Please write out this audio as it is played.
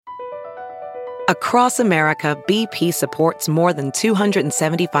Across America, BP supports more than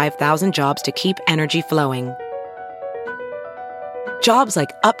 275,000 jobs to keep energy flowing. Jobs like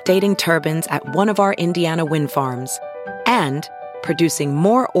updating turbines at one of our Indiana wind farms and producing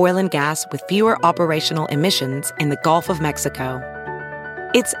more oil and gas with fewer operational emissions in the Gulf of Mexico.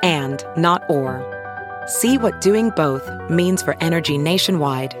 It's and, not or. See what doing both means for energy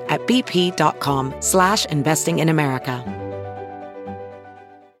nationwide at bp.com/investing in America.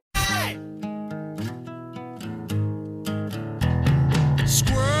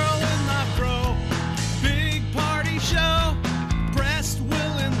 Squirrel in my fro, big party show. Breast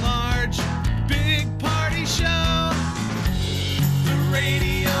will enlarge, big party show. The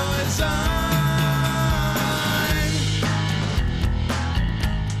radio is on.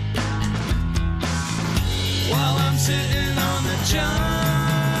 While I'm sitting on the john.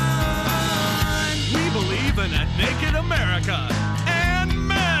 We believe in a naked America and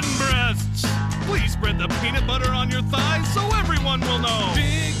man breasts. Please spread the peanut butter on your thighs so everyone will know.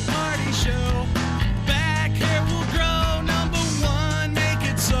 Big party show. Back hair will grow. Number one, make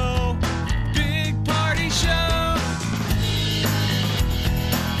it so. Big party show.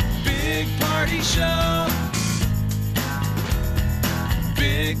 Big party show.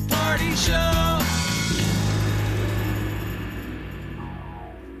 Big party show.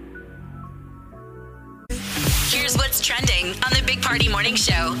 Here's what's trending on the Big Party Morning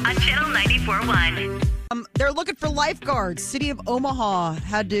Show on Channel 94.1. They're looking for lifeguards. City of Omaha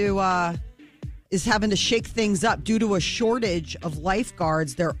is having to shake things up due to a shortage of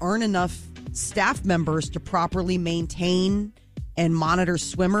lifeguards. There aren't enough staff members to properly maintain and monitor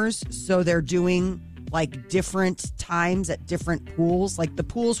swimmers, so they're doing like different times at different pools. Like the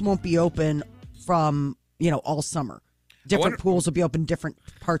pools won't be open from all summer. Different pools will be open different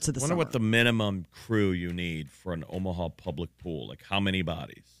parts of the summer. I wonder what the minimum crew you need for an Omaha public pool. Like how many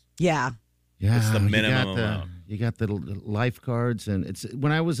bodies? Yeah. Yeah, it's the minimum amount. You got the lifeguards, and it's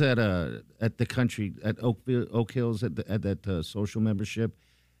when I was at the country at Oak Hills at that social membership,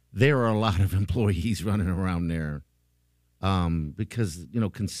 there are a lot of employees running around there, because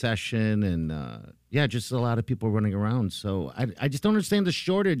concession and just a lot of people running around. So I just don't understand the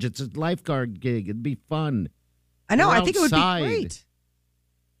shortage. It's a lifeguard gig. It'd be fun. I know. We're I think it would be outside. great.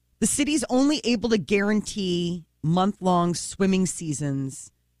 The city's only able to guarantee month-long swimming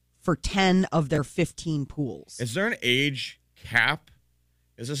seasons for 10 of their 15 pools. Is there an age cap?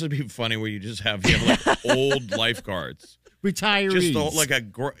 Because this would be funny where you have like old lifeguards. Retirees.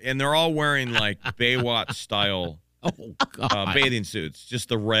 Just and they're all wearing like Baywatch style bathing suits. Just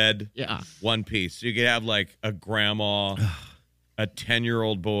the red one piece. So you could have like a grandma, a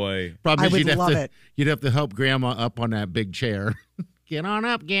 10-year-old boy. I would love it. You'd have to help grandma up on that big chair. Get on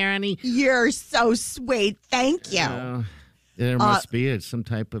up, Granny. You're so sweet. Thank you. There must be some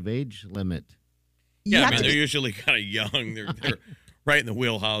type of age limit. Yeah, they're usually kind of young. They're right in the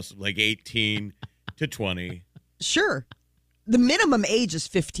wheelhouse of like 18 to 20. Sure. The minimum age is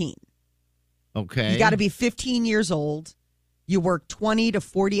 15. Okay. You got to be 15 years old. You work 20 to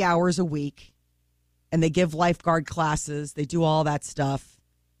 40 hours a week, and they give lifeguard classes. They do all that stuff.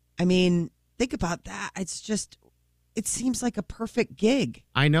 I mean, think about that. It seems like a perfect gig.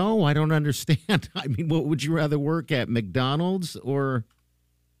 I know. I don't understand. I mean, what would you rather work at, McDonald's or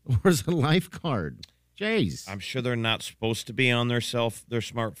as a lifeguard? Jeez. I'm sure they're not supposed to be on their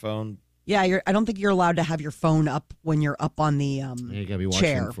smartphone. Yeah, I don't think you're allowed to have your phone up when you're up on the you got to be watching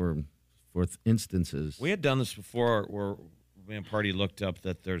chair. for instances. We had done this before where me and Party looked up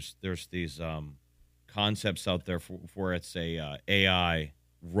that there's these concepts out there for it's a AI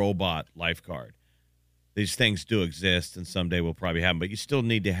robot lifeguard. These things do exist, and someday we'll probably have them, but you still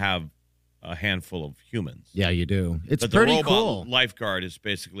need to have a handful of humans. Yeah, you do. It's but pretty the robot cool. Lifeguard is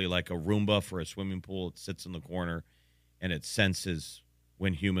basically like a Roomba for a swimming pool. It sits in the corner, and it senses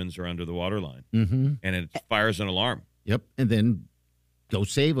when humans are under the water line, and it fires an alarm. Yep, and then go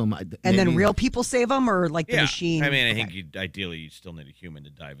save them. And then real people save them, or like the machine? I mean, I think ideally you still need a human to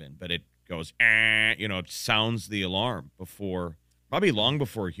dive in, but it goes, it sounds the alarm probably long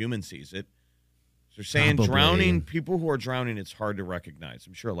before a human sees it. So they're saying drowning, people who are drowning, it's hard to recognize.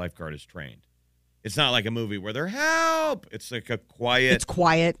 I'm sure a lifeguard is trained. It's not like a movie where they're help. It's like a quiet. It's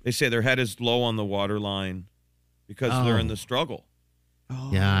quiet. They say their head is low on the water line because they're in the struggle. Oh.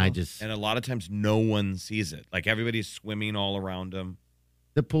 Yeah, And a lot of times no one sees it. Like everybody's swimming all around them.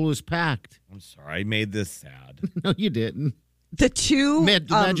 The pool is packed. I'm sorry, I made this sad. No, you didn't. The two.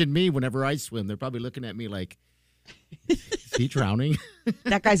 Imagine me whenever I swim. They're probably looking at me like, is he drowning?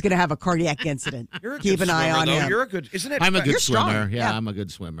 That guy's going to have a cardiac incident. Keep an eye on him. You're a good, isn't it? I'm a good swimmer. Strong. Yeah, I'm a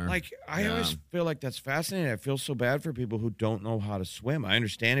good swimmer. Like, I always feel like that's fascinating. I feel so bad for people who don't know how to swim. I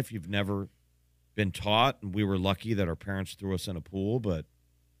understand if you've never been taught, and we were lucky that our parents threw us in a pool, but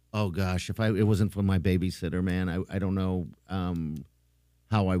Oh gosh, if it wasn't for my babysitter, man, I don't know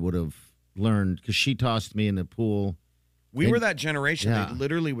how I would have learned, because she tossed me in the pool. we were that generation. Yeah. They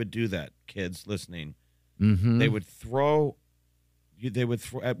literally would do that. Kids listening, Mm-hmm. they would throw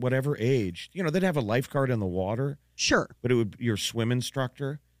at whatever age. They'd have a lifeguard in the water, Sure. but it would be your swim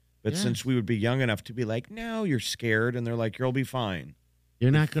instructor. But Yes. since we would be young enough to be like, no, you're scared, and they're like, you'll be fine.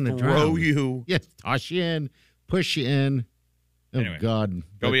 You're not going to Throw drown. you. Yes, toss you in, push you in. Oh Anyway, God,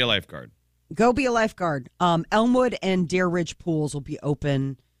 Go be a lifeguard. Go be a lifeguard. Elmwood and Deer Ridge pools will be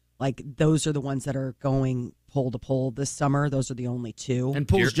open. Like, those are the ones that are going pole to pole this summer. Those are the only two. And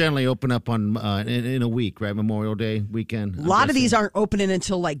pools generally open up on in a week, right? Memorial Day weekend. A lot of these aren't opening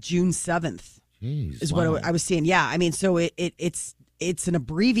until like June 7th Jeez, is wow. what I was seeing. Yeah, I mean, so it's an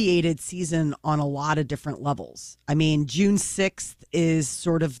abbreviated season on a lot of different levels. I mean, June 6th is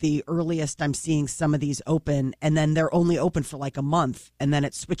sort of the earliest I'm seeing some of these open, and then they're only open for like a month, and then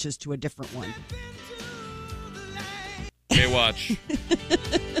it switches to a different one. Baywatch.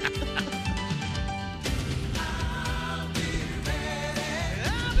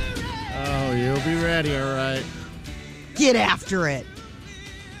 Oh, you'll be ready, all right. Get after it.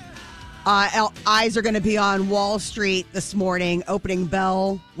 Eyes are going to be on Wall Street this morning, opening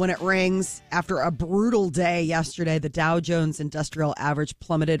bell when it rings. After a brutal day yesterday, the Dow Jones Industrial Average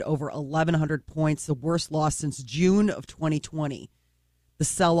plummeted over 1,100 points, the worst loss since June of 2020. The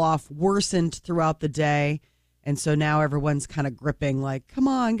sell-off worsened throughout the day, and so now everyone's kind of gripping like, come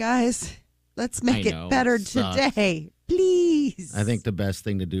on, guys, let's make I know, it better it sucks. today, please. I think the best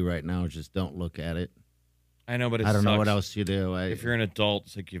thing to do right now is just don't look at it. I know, but it I don't know what sucks. else you do. If you're an adult,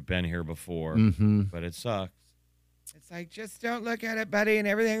 it's like you've been here before, Mm-hmm. but it sucks. It's like, just don't look at it, buddy, and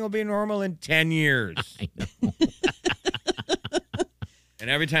everything will be normal in 10 years. I know. And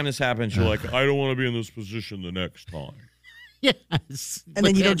every time this happens, you're like, I don't want to be in this position the next time. Yes. and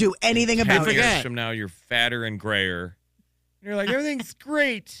then you don't do anything 10 about years it. from now, you're fatter and grayer. And you're like, everything's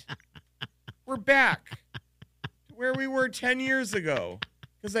great. We're back to where we were 10 years ago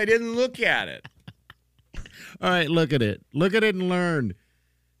because I didn't look at it. All right, look at it. Look at it and learn.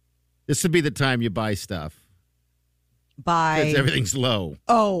 This would be the time you buy stuff By because everything's low.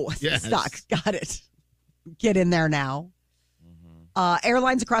 Oh, Yes. stocks. Got it. Get in there now.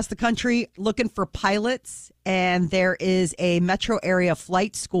 Airlines across the country looking for pilots, and there is a metro area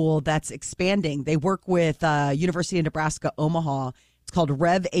flight school that's expanding. They work with University of Nebraska, Omaha. It's called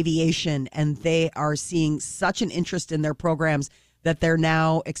Rev Aviation, and they are seeing such an interest in their programs that they're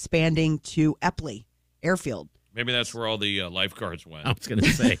now expanding to Epley Airfield. Maybe that's where all the lifeguards went. I was going to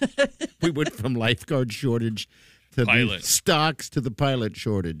say, we went from lifeguard shortage to the Pilot. stocks to the pilot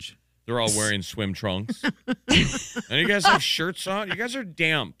shortage. They're all wearing swim trunks. And you guys have shirts on? You guys are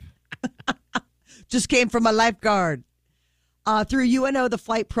damp. Just came from a lifeguard. Through UNO, the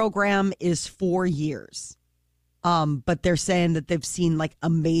flight program is 4 years. But they're saying that they've seen like a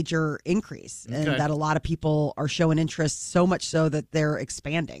major increase and Okay. that a lot of people are showing interest, so much so that they're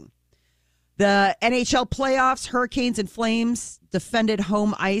expanding. The NHL playoffs, Hurricanes and Flames defended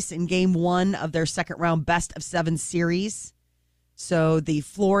home ice in game 1 of their second round best of 7 series. So the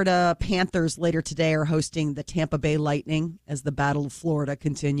Florida Panthers later today are hosting the Tampa Bay Lightning as the Battle of Florida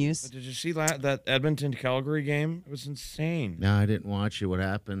continues. But did you see that Edmonton-Calgary game? It was insane. No, I didn't watch it. What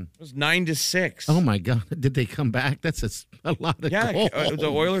happened? It was 9-6. Oh, my God. Did they come back? That's a lot of Yeah, goals. the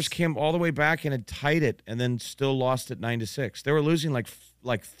Oilers came all the way back and had tied it, and then still lost it 9-6. They were losing like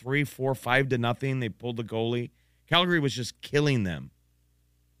 3, 4, 5-0. They pulled the goalie. Calgary was just killing them,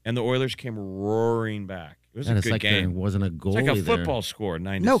 and the Oilers came roaring back. It was And a it's good like game. there wasn't a goalie It's like a there. football score,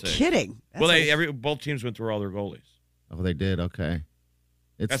 9-6. No kidding. That's Well, like- both teams went through all their goalies. Oh, they did? Okay.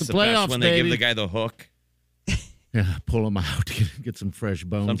 It's That's the the playoffs, best when baby. they give the guy the hook. Yeah, pull them out. Get some fresh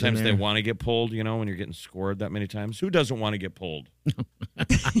bones Sometimes in they there. want to get pulled, when you're getting scored that many times. Who doesn't want to get pulled?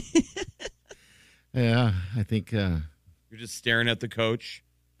 Yeah, I think... You're just staring at the coach.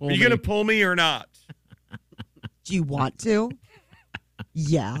 Pull Are you me. going to pull me or not? Do you want to?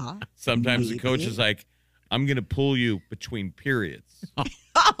 Yeah. Sometimes the coach Maybe. is like, I'm going to pull you between periods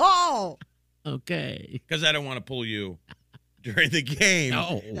Oh, Okay. because I don't want to pull you during the game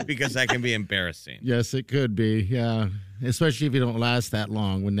No. because that can be embarrassing. Yes, it could be. Yeah, especially if you don't last that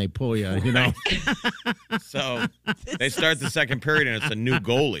long when they pull you. You know. So they start the second period and it's a new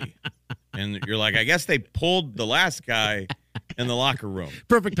goalie. And you're like, I guess they pulled the last guy in the locker room.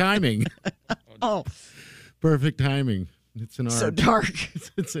 Perfect timing. oh, Perfect timing. It's an art. so dark.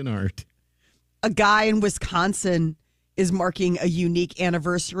 It's an art. A guy in Wisconsin is marking a unique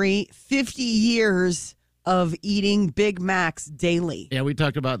anniversary. 50 years of eating Big Macs daily. Yeah, we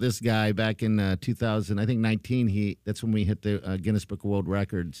talked about this guy back in 2000, I think 19. That's when we hit the Guinness Book of World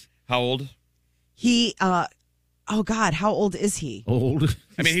Records. How old? He, oh God, how old is he? Old.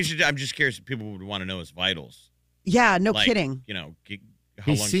 I mean, I'm just curious if people would want to know his vitals. Yeah, no Like, kidding. You know,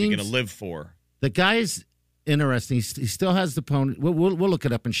 how long is he going to live for? The guy's interesting. He still has the pony. We'll look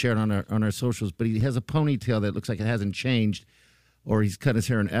it up and share it on our socials. But he has a ponytail that looks like it hasn't changed, or he's cut his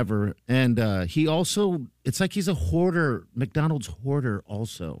hair in ever. And he also, it's like he's a hoarder, McDonald's hoarder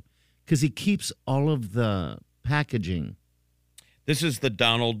also, because he keeps all of the packaging. This is the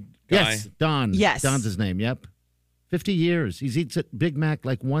Donald guy? Yes, Don. Yes. Don's his name, yep. 50 years. He eats a Big Mac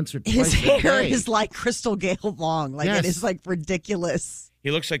like once or twice His a hair day. is like Crystal Gale long. Like, Yes. it is like ridiculous.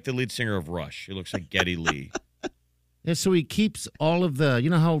 He looks like the lead singer of Rush. He looks like Geddy Lee. Yeah, so he keeps all of the, you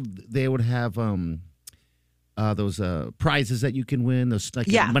know how they would have those prizes that you can win, those like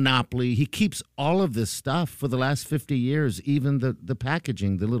Monopoly. He keeps all of this stuff for the last 50 years, even the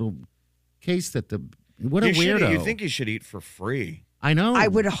packaging, the little case that what a weirdo. You think he should eat for free? I know. I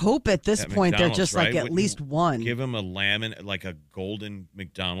would hope at this At point they're McDonald's, just right? like at Wouldn't least one. Give him a like a golden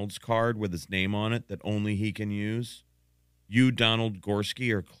McDonald's card with his name on it that only he can use. You, Donald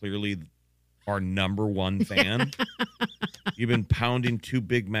Gorski, are clearly our number one fan. You've been pounding 2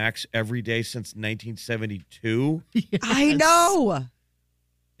 Big Macs every day since 1972. I know.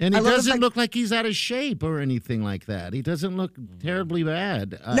 And he I love doesn't the fact- look like he's out of shape or anything like that. He doesn't look terribly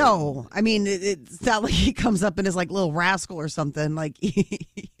bad. No, I mean, it's not like he comes up in his like little rascal or something. Like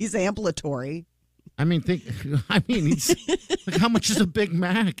he's ambulatory. I mean, he's like, how much is a Big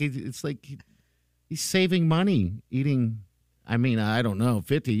Mac? It's like he's saving money eating. I mean, I don't know,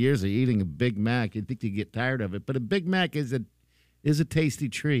 50 years of eating a Big Mac, you'd think you get tired of it. But a Big Mac is a tasty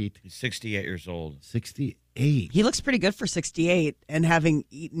treat. He's 68 years old. 68. He looks pretty good for 68 and having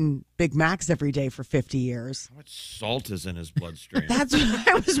eaten Big Macs every day for 50 years. How much salt is in his bloodstream? That's what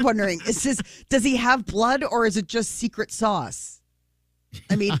I was wondering. Does he have blood or is it just secret sauce?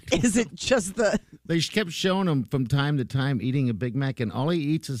 I mean, is it just the... They kept showing him from time to time eating a Big Mac, and all he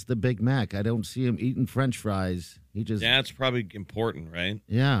eats is the Big Mac. I don't see him eating French fries. He just... Yeah, it's probably important, right?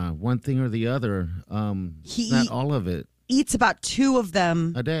 Yeah, one thing or the other. Not all of it. Eats about 2 of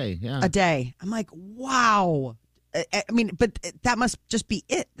them A day, yeah. a day. I'm like, wow. I mean, but that must just be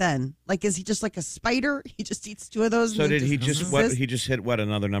it then. Like, is he just like a spider? He just eats 2 of those. So and did he just he just hit what,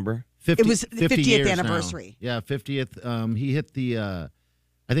 another number? 50, It was 50th years now. anniversary. Yeah, 50th. He hit the,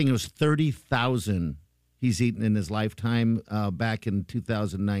 I think it was 30,000 he's eaten in his lifetime back in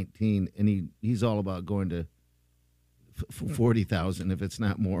 2019. And he's all about going to 40,000 if it's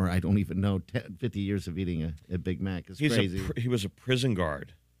not more. I don't even know. 50 years of eating a Big Mac is crazy. He was a prison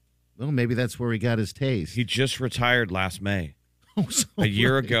guard. Well, maybe that's where he got his taste. He just retired last May. Oh, so A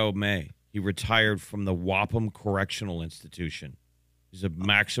year ago, May. He retired from the Wapham Correctional Institution. He's a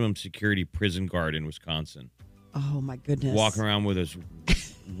maximum security prison guard in Wisconsin. Oh, my goodness. Walking around with his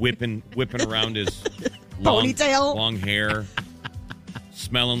whipping around his Ponytail. long hair,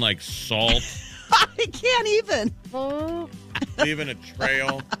 smelling like salt, I can't even. leaving a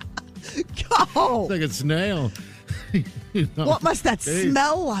trail. Go. It's like a snail. You know? What must that Jeez.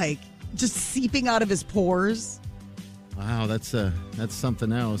 smell like? Just seeping out of his pores? Wow, that's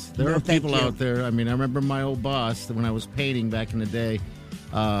something else. There No, are thank people you. out there. I mean, I remember my old boss when I was painting back in the day.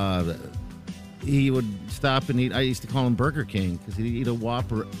 He would stop and eat. I used to call him Burger King because he'd eat a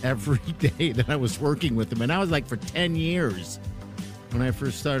Whopper every day that I was working with him, and that was like for 10 years when I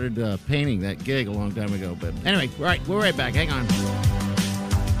first started painting that gig a long time ago. But anyway, we're right back. Hang on.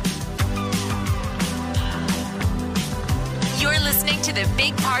 You're listening to the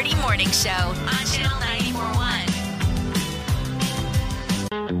Big Party Morning Show on Channel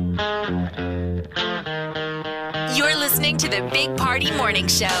 94.1. You're listening to the Big Party Morning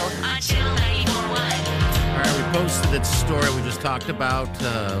Show on Channel 94.1. All right, we posted that story we just talked about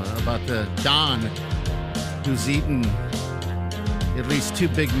the Don who's eaten at least 2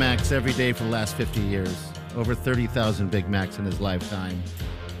 Big Macs every day for the last 50 years. Over 30,000 Big Macs in his lifetime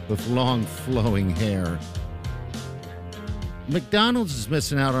with long flowing hair. McDonald's is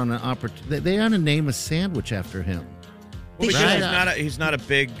missing out on an opportunity. They ought to name a sandwich after him. Well, because Right. he's not a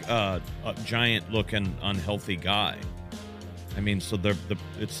big, giant-looking, unhealthy guy. I mean, so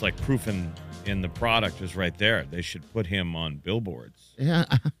it's like proof in the product is right there. They should put him on billboards. Yeah,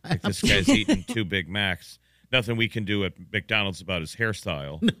 Like this guy's eating 2 Big Macs. Nothing we can do at McDonald's about his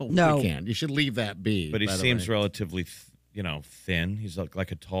hairstyle. No. you can't. You should leave that be. But he by the seems way. relatively, thin. He's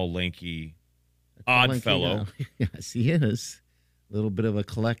like a tall, lanky, Like, odd fellow. Yes, he is. A little bit of a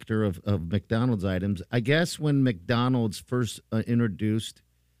collector of McDonald's items. I guess when McDonald's first introduced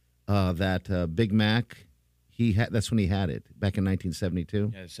that Big Mac That's when he had it, back in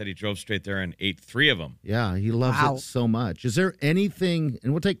 1972. Yeah, he said he drove straight there and ate 3 of them. Yeah, he loves it so much. Is there anything,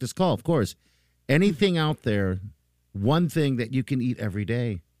 and we'll take this call, of course, anything out there, one thing that you can eat every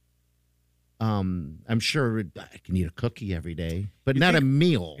day? I'm sure I can eat a cookie every day, but not a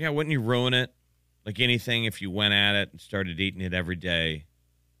meal. Yeah, wouldn't you ruin it? Like anything, if you went at it and started eating it every day,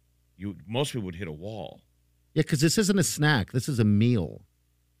 most people would hit a wall. Yeah, because this isn't a snack. This is a meal.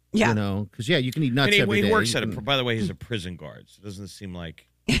 Yeah. You know, because, you can eat nuts every day. He works at it. By the way, he's a prison guard, so it doesn't seem like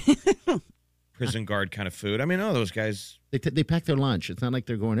prison guard kind of food. I mean, those guys. They pack their lunch. It's not like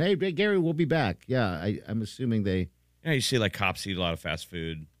they're going, hey, Gary, we'll be back. Yeah, I'm assuming they. Yeah, you see like cops eat a lot of fast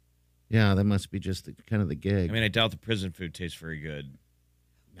food. Yeah, that must be just kind of the gig. I mean, I doubt the prison food tastes very good.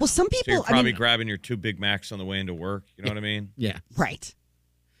 Well, some people. So you're probably grabbing your 2 Big Macs on the way into work. You know what I mean? Yeah. Right.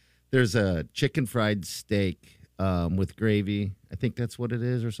 There's a chicken fried steak with gravy. I think that's what it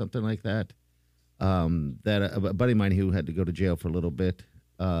is or something like that. That a buddy of mine who had to go to jail for a little bit,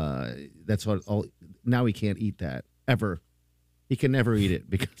 that's what now he can't eat that ever. He can never eat it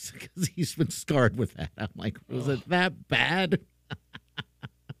because he's been scarred with that. I'm like, was it that bad?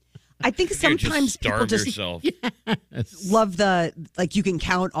 I think sometimes people just yourself. love you can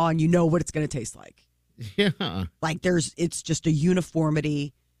count on, what it's going to taste like. Yeah. Like it's just a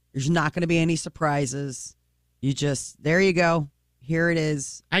uniformity. There's not going to be any surprises. There you go. Here it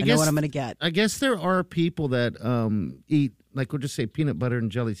is. I know what I'm going to get. I guess there are people that eat, like we'll just say peanut butter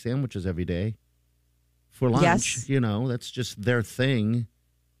and jelly sandwiches every day for lunch. Yes. That's just their thing.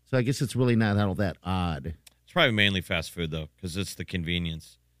 So I guess it's really not all that odd. It's probably mainly fast food, though, because it's the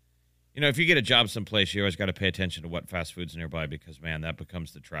convenience. If you get a job someplace, you always got to pay attention to what fast food's nearby because, man, that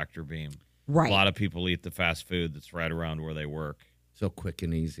becomes the tractor beam. Right. A lot of people eat the fast food that's right around where they work. So quick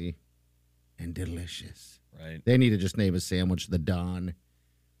and easy and delicious. Right. They need to just name a sandwich the Don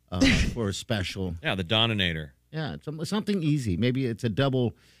for a special. Yeah, the Doninator. Yeah, it's something easy. Maybe it's a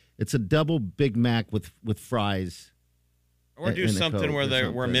double Big Mac with fries. Or do something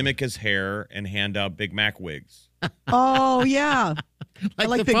where mimic his hair and hand out Big Mac wigs. Oh, yeah. I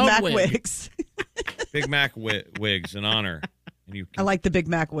like Big Mac wigs. Big Mac wigs in honor. I like the Big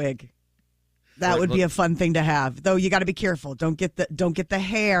Mac wig. That would be a fun thing to have. Though you got to be careful. Don't get the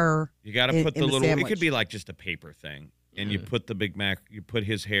hair. You got to put the little. Sandwich. It could be like just a paper thing, and you put the Big Mac. You put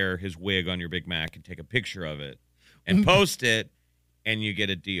his wig on your Big Mac, and take a picture of it, and post it, and you get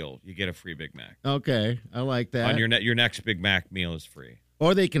a deal. You get a free Big Mac. Okay, I like that. On your next Big Mac meal is free.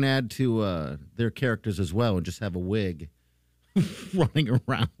 Or they can add to their characters as well, and just have a wig running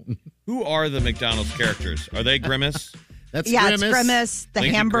around. Who are the McDonald's characters? Are they Grimace? That's Grimace. It's Grimace, the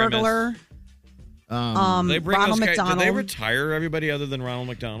Hamburglar. They bring Ronald those guys, McDonald. Did they retire everybody other than Ronald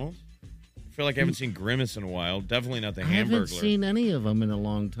McDonald? I feel like I haven't seen Grimace in a while. Definitely not the Hamburglar. I haven't seen any of them in a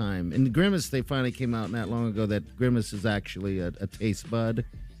long time. And Grimace, they finally came out not long ago that Grimace is actually a taste bud.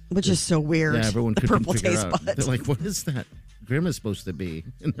 Which is so weird. Yeah, everyone the couldn't purple figure taste out. bud. They're like, what is that Grimace supposed to be?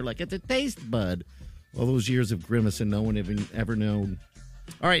 And they're like, it's a taste bud. All those years of Grimace and no one even ever known.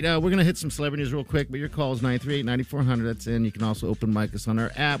 All right, we're going to hit some celebrities real quick, but your call is 938-9400. That's in. You can also open mic us on our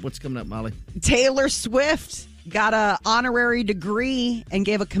app. What's coming up, Molly? Taylor Swift got an honorary degree and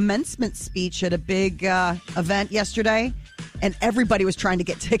gave a commencement speech at a big event yesterday, and everybody was trying to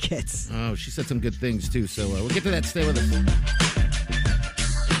get tickets. Oh, she said some good things, too, so we'll get to that. Stay with us.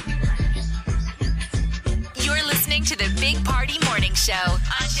 You're listening to the Big Party Morning Show on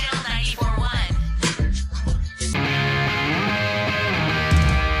Channel 94.1.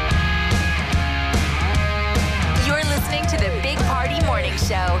 You're listening to the Big Party Morning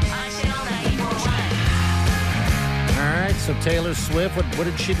Show on Channel 94.1. All right, so Taylor Swift, what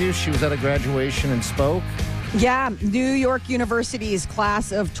did she do? She was at a graduation and spoke? Yeah, New York University's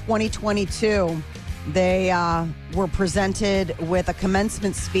class of 2022. They were presented with a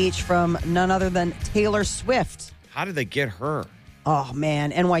commencement speech from none other than Taylor Swift. How did they get her? Oh,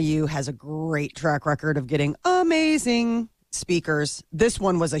 man. NYU has a great track record of getting amazing speakers. This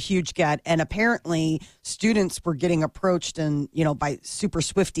one was a huge get. And apparently students were getting approached by super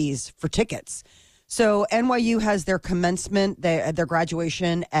Swifties for tickets. So NYU has their commencement, their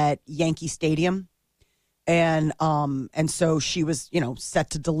graduation at Yankee Stadium. And so she was,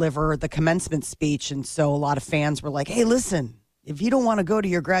 set to deliver the commencement speech. And so a lot of fans were like, hey, listen, if you don't want to go to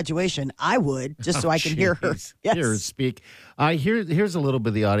your graduation, I would, just so I can hear her. Yes. Hear her speak. Here's a little bit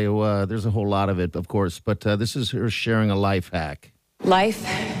of the audio. There's a whole lot of it, of course, but this is her sharing a life hack. Life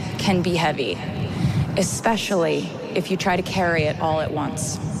can be heavy, especially if you try to carry it all at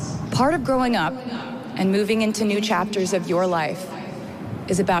once. Part of growing up and moving into new chapters of your life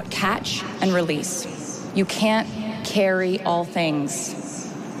is about catch and release. You can't carry all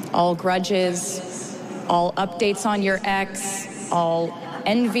things, all grudges, all updates on your ex, all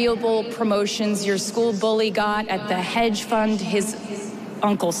enviable promotions your school bully got at the hedge fund his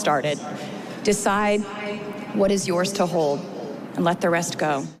uncle started. Decide what is yours to hold and let the rest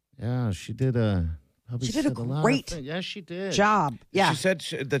go. Yeah, she did a great yes, she did. job. Yeah. She said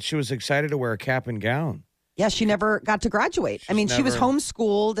that she was excited to wear a cap and gown. Yeah, she never got to graduate. I mean, she was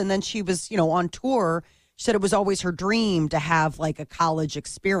homeschooled and then she was, on tour. She said it was always her dream to have like a college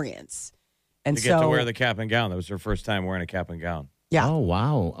experience. And to get to wear the cap and gown. That was her first time wearing a cap and gown. Yeah. Oh,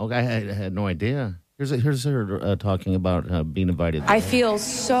 wow. Okay, I had no idea. Here's her talking about being invited. I feel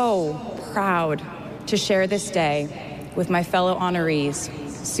so proud to share this day with my fellow honorees,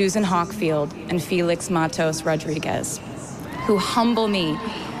 Susan Hockfield and Felix Matos Rodriguez, who humble me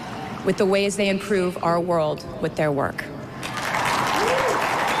with the ways they improve our world with their work.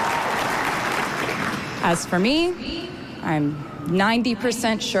 As for me, I'm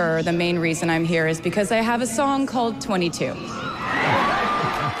 90% sure the main reason I'm here is because I have a song called 22.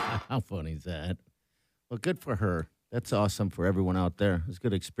 How funny is that? Well, good for her. That's awesome for everyone out there. It's a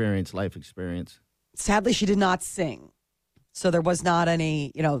good experience, life experience. Sadly, she did not sing. So there was not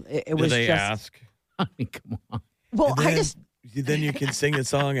any, it was Did they just. ask? I mean, come on. Well, Then you can sing a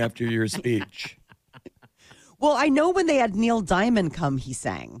song after your speech. Well, I know when they had Neil Diamond come, he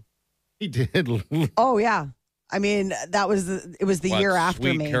sang. He did. Oh, yeah. I mean, it was the year after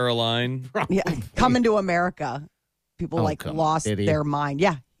Sweet me. Caroline. Yeah, Coming to America. People lost Did he? their mind.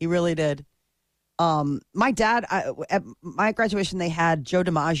 Yeah, he really did. My dad, at my graduation, they had Joe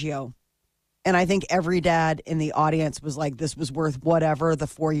DiMaggio. And I think every dad in the audience was like, this was worth whatever the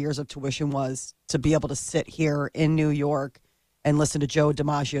 4 years of tuition was to be able to sit here in New York and listen to Joe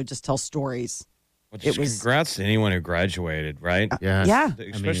DiMaggio just tell stories. Well, congrats to anyone who graduated, right? Yes. Yeah.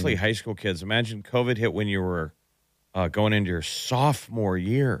 Especially high school kids. Imagine COVID hit when you were going into your sophomore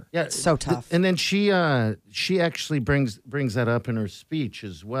year. Yeah, So tough. And then she actually brings that up in her speech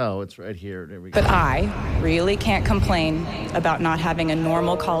as well. It's right here. There we go. But I really can't complain about not having a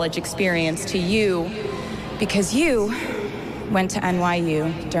normal college experience to you because you went to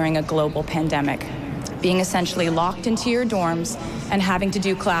NYU during a global pandemic, being essentially locked into your dorms and having to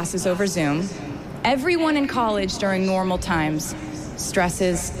do classes over Zoom. Everyone in college during normal times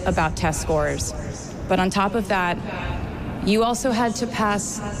stresses about test scores. But on top of that, you also had to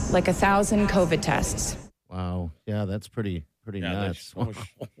pass like 1,000 COVID tests. Wow. Yeah, that's pretty nuts.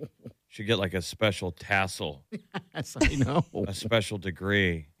 Should get like a special tassel, Yes, I know. a special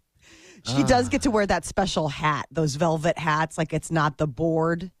degree. She does get to wear that special hat, those velvet hats. Like it's not the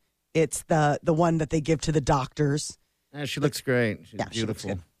board, it's the one that they give to the doctors. Yeah, she looks great. She's Yeah, she looks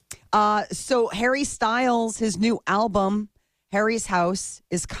beautiful. So Harry Styles, his new album, Harry's House,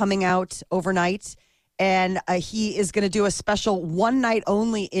 is coming out overnight. And he is going to do a special one night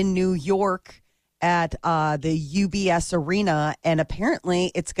only in New York at the UBS Arena. And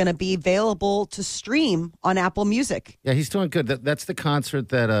apparently it's going to be available to stream on Apple Music. Yeah, he's doing good. That's the concert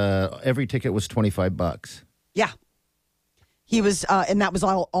that every ticket was $25. Yeah. He was, and that was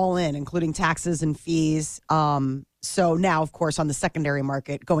all in, including taxes and fees. So now, of course, on the secondary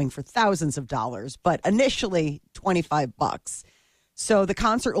market, going for thousands of dollars, but initially $25. So the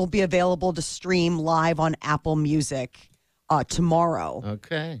concert will be available to stream live on Apple Music tomorrow.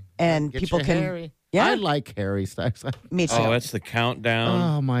 Okay. And Get people your can. Harry. Yeah. I like Harry Styles. Me too. Oh, that's the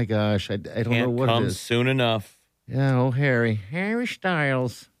countdown. Oh, my gosh. I don't know Can't what come it is. soon enough. Yeah, oh, Harry. Harry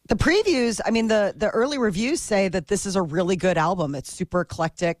Styles. The previews, I mean, the early reviews say that this is a really good album. It's super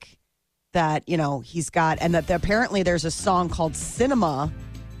eclectic. That, he's got, and that apparently there's a song called Cinema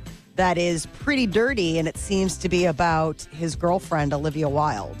that is pretty dirty, and it seems to be about his girlfriend, Olivia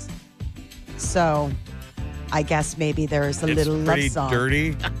Wilde. So I guess maybe there's a It's little love pretty song.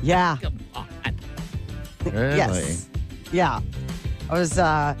 dirty. Yeah. Really? Yes. Yeah. I was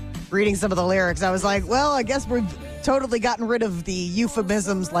reading some of the lyrics. I was like, well, I guess we've totally gotten rid of the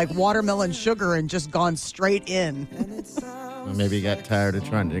euphemisms like watermelon sugar and just gone straight in. Or maybe he got tired of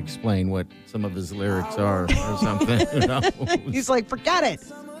trying to explain what some of his lyrics are or something. Who knows? He's like, forget it.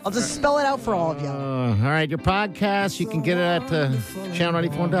 I'll just spell it out for all of you. All right, your podcast, you can get it at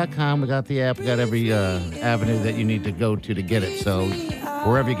channel94.com. We got the app. We got every avenue that you need to go to get it. So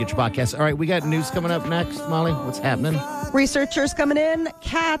wherever you get your podcast. All right, we got news coming up next. Molly, what's happening? Researchers coming in.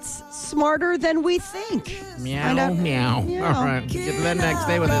 Cats smarter than we think. Meow, Find out- meow. Meow. All right, get to that next.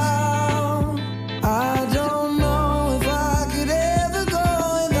 Stay with us. I don't know if I could ever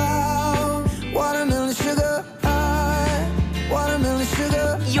go without watermelon sugar high, watermelon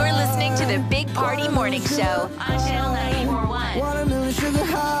sugar. You're listening to the Big Party Morning Show on Channel 94.1. Watermelon sugar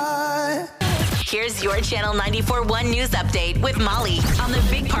high. Here's your Channel 94.1 news update with Molly on the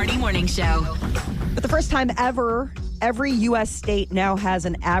Big Party Morning Show. The For the first time ever, every U.S. state now has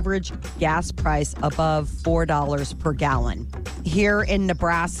an average gas price above $4 per gallon. Here in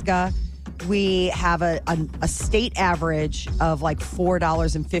Nebraska, we have a state average of like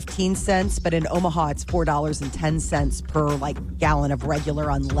 $4.15, but in Omaha, it's $4.10 per gallon of regular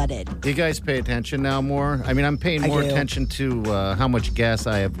unleaded. Do you guys pay attention now more? I mean, I'm paying more attention to how much gas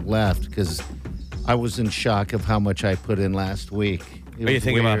I have left because I was in shock of how much I put in last week. Are you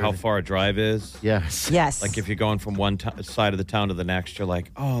thinking about how far a drive is? Yes. Yes. Like if you're going from one side of the town to the next, you're like,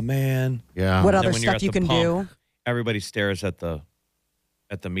 oh man. Yeah. What And other then when you're stuff at you the can pump, do? Everybody stares at the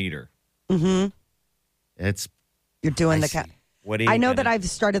meter. Mm-hmm. You're doing What do you I know that I've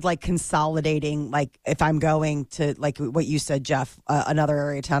started consolidating, if I'm going to what you said, Jeff, another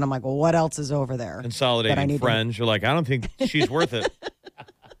area of town. I'm like, well, what else is over there? consolidating friends. You're like, I don't think she's worth it.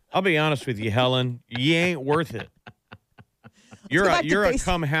 I'll be honest with you, Helen. You ain't worth it. You're a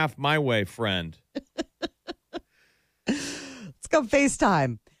come half my way friend. Let's go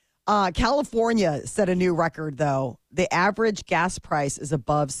FaceTime. California set a new record, though. The average gas price is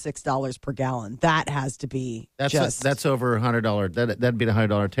above $6 per gallon. That has to be that's over $100. That'd be the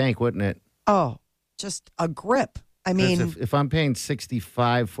 $100 tank, wouldn't it? Oh, just a grip. I mean, if I'm paying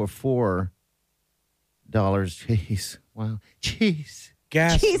 $65 for $4, jeez, wow, jeez,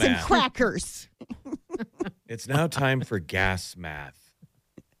 Gas cheese and math. crackers. It's now time for gas math.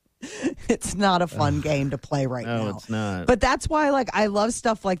 It's not a fun game to play right now. No, it's not. But that's why, I love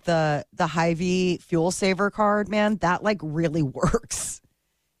stuff like the Hy-Vee fuel saver card, man. That really works.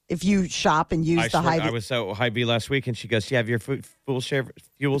 If you shop and use the Hy-Vee. I was at Hy-Vee last week, and she goes, "Do you have your fuel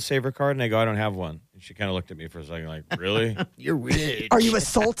saver card?" And I go, "I don't have one." And she kind of looked at me for a second, like, "Really? You're rich. Are you a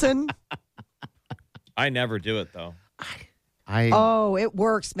sultan? I never do it though. Oh, it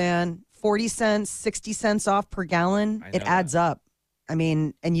works, man. 40 cents, 60 cents off per gallon. It adds up. I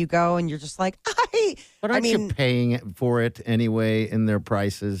mean, and you go and you're just like, But you paying for it anyway in their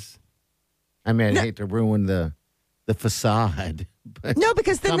prices? I mean, I hate to ruin the facade. But no,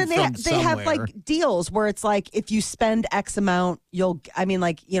 because then they have somewhere. deals where it's if you spend X amount, they'll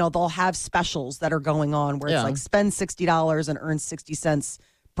have specials that are going on where it's spend $60 and earn 60 cents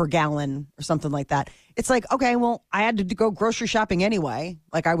per gallon or something like that. It's okay, well, I had to go grocery shopping anyway.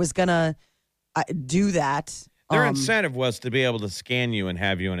 I was going to do that. Their incentive was to be able to scan you and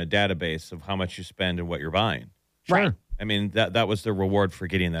have you in a database of how much you spend and what you're buying. Right. I mean, that was the reward for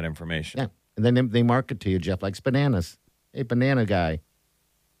getting that information. Yeah. And then they market to you, Jeff, like bananas. Hey, banana guy.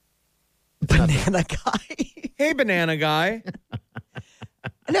 Banana guy. Hey, banana guy.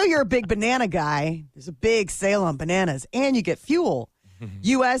 I know you're a big banana guy. There's a big sale on bananas, and you get fuel.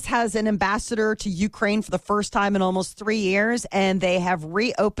 U.S. has an ambassador to Ukraine for the first time in almost 3 years, and they have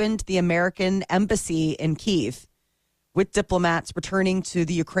reopened the American embassy in Kyiv, with diplomats returning to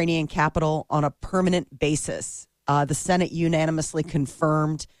the Ukrainian capital on a permanent basis. The Senate unanimously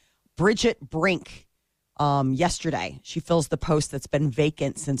confirmed Bridget Brink yesterday. She fills the post that's been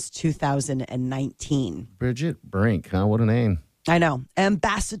vacant since 2019. Bridget Brink, huh? What a name. I know.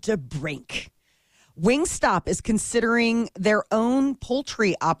 Ambassador Brink. Wingstop is considering their own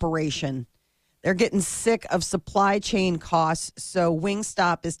poultry operation. They're getting sick of supply chain costs, so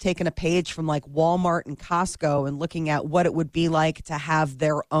Wingstop is taking a page from Walmart and Costco and looking at what it would be like to have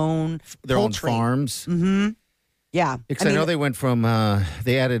their own poultry. Own farms. Mm-hmm. Yeah. Because I know they went from,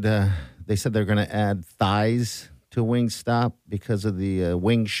 they said they're going to add thighs to Wingstop because of the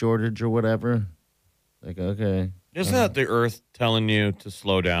wing shortage or whatever. Okay. Isn't that the earth telling you to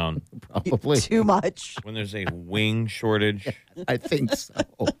slow down? Probably. Too much. When there's a wing shortage? I think so.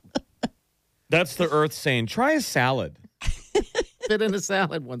 That's the earth saying, try a salad. Fit in a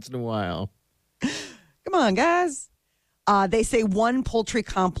salad once in a while. Come on, guys. They say one poultry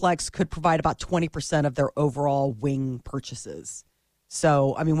complex could provide about 20% of their overall wing purchases.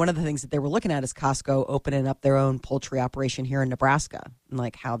 So, I mean, one of the things that they were looking at is Costco opening up their own poultry operation here in Nebraska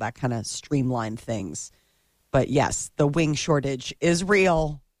and how that kind of streamlined things. But yes, the wing shortage is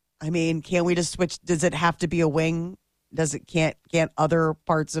real. I mean, can't we just switch? Does it have to be a wing? Can't other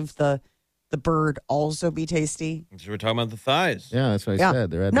parts of the bird also be tasty? So we're talking about the thighs. Yeah, that's what I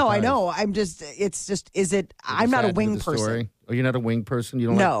said. They're no, I know. Is it? I'm not a wing person. Oh, you're not a wing person? You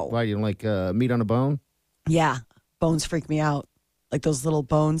don't No. Why? You don't like meat on a bone? Yeah, bones freak me out. Like those little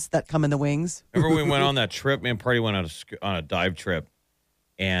bones that come in the wings. Remember we went on that trip? Me and Party went on a dive trip.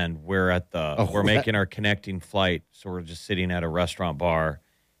 And we're making our connecting flight. So we're just sitting at a restaurant bar.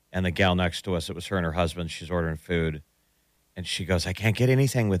 And the gal next to us, it was her and her husband. She's ordering food. And she goes, I can't get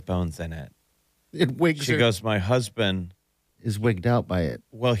anything with bones in it. It wigs. She goes, my husband is wigged out by it.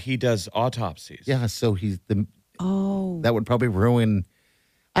 Well, he does autopsies. Yeah, so he's the. Oh. That would probably ruin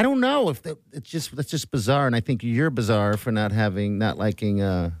I don't know if that's just bizarre, and I think you're bizarre for not liking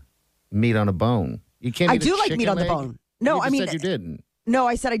meat on a bone. You can't. I eat a do like chicken meat on the leg? bone. No, You I just mean said you didn't. No,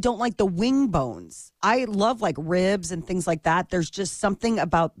 I said I don't like the wing bones. I love like ribs and things like that. There's just something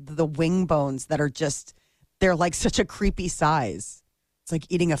about the wing bones that are just, they're like such a creepy size. It's like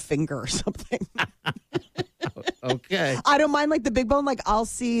eating a finger or something. Okay. I don't mind like the big bone. Like I'll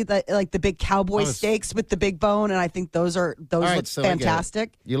see the big cowboy steaks with the big bone, and I think those All right, look so I get it.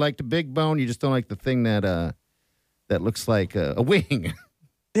 fantastic. You like the big bone. You just don't like the thing that looks like a wing.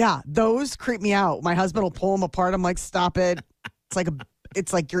 Yeah, those creep me out. My husband will pull them apart. I'm like, stop it.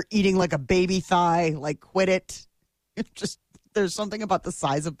 It's like you're eating like a baby thigh. Like, quit it. It's just, there's something about the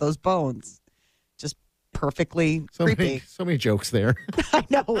size of those bones. Just perfectly creepy. So many jokes there. I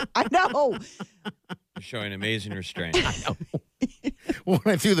know. You're showing amazing restraint. When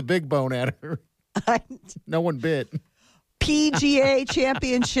I threw the big bone at her, no one bit. PGA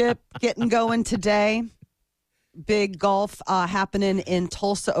Championship getting going today. Big golf happening in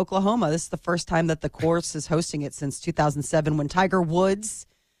Tulsa, Oklahoma. This is the first time that the course is hosting it since 2007 when Tiger Woods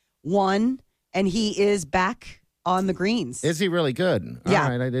won, and he is back on the greens. Is he really good? Yeah.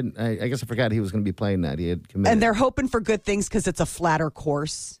 All right, I guess I forgot he was going to be playing that. He had committed. And they're hoping for good things because it's a flatter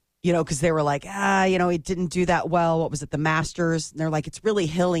course, because they were like, he didn't do that well. What was it, the Masters? And they're like, it's really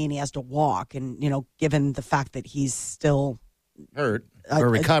hilly and he has to walk. And, given the fact that he's still hurt or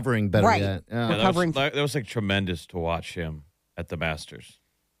recovering better right. yet. Yeah, Recovering. that was like tremendous to watch him at the Masters.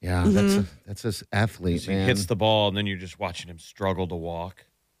 Yeah, that's this athlete, He man. hits the ball, and then you're just watching him struggle to walk.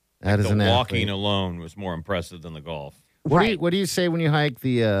 That is The an walking athlete. alone was more impressive than the golf. What do you say when you hike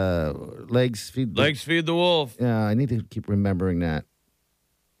the legs feed? Legs feed the wolf. Yeah, I need to keep remembering that.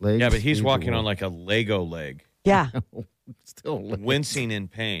 Legs Yeah, but he's feed the walking on wolf. like a Lego leg, Yeah, Still legs. wincing in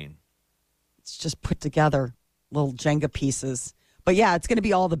pain. it's just put together, little Jenga pieces. But yeah, it's going to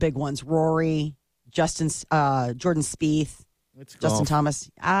be all the big ones. Rory, Jordan Spieth, It's Justin golf. Thomas.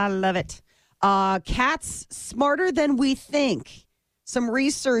 I love it. Cats smarter than we think. Some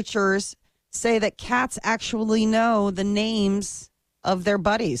researchers say that cats actually know the names of their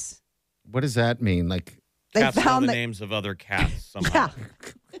buddies. What does that mean? Like, They Cats know found the that. names of other cats somehow.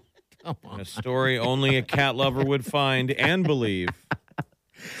 Yeah. In a story only a cat lover would find and believe.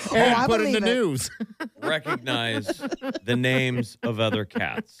 and I put in the believe it. news. Recognize the names of other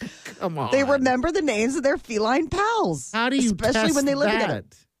cats. Come on. They remember the names of their feline pals. How do you especially test when they live together?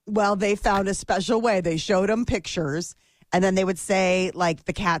 that? Well, they found a special way. They showed them pictures, and then they would say like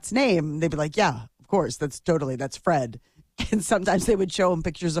the cat's name. They'd be like, "Yeah, of course, that's Fred." And sometimes they would show them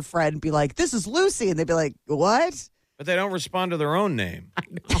pictures of Fred and be like, "This is Lucy," and they'd be like, "What?" But they don't respond to their own name. I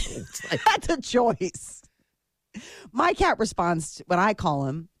know. It's like, That's a choice. My cat responds when I call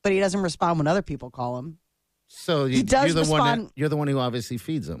him, but he doesn't respond when other people call him. so He does you're the one. respond- You're the one who obviously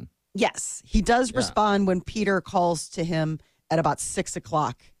feeds them. Yes, he does Yeah. respond when Peter calls to him at about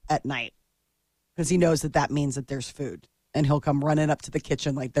 6:00 at night because he knows that means that there's food, and he'll come running up to the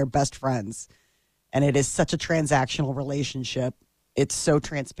kitchen like they're best friends. And it is such a transactional relationship. It's so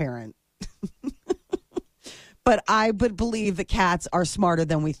transparent. But I would believe that cats are smarter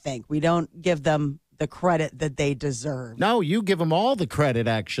than we think. We don't give them the credit that they deserve. No, you give them all the credit.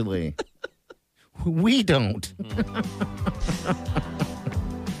 Actually, we don't.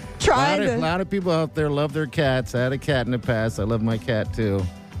 Trying A to. lot of people out there love their cats. I had a cat in the past. I love my cat too.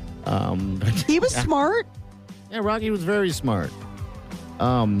 He was smart. Yeah, Rocky was very smart.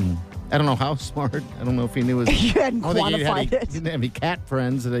 I don't know how smart. I don't know if he knew his. You hadn't I don't think quantified he it. didn't have any cat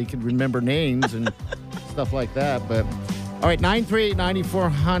friends that he could remember names and stuff like that. But all right,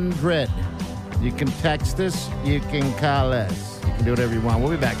 938-9400. You can text us. You can call us. You can do whatever you want.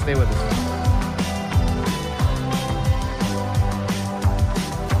 We'll be back. Stay with us.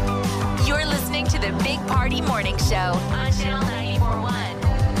 You're listening to the Big Party Morning Show on Channel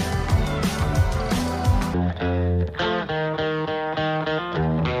 94.1.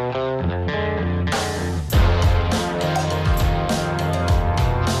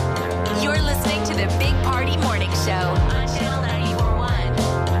 You're listening to the Big Party Morning Show on Channel 94.1.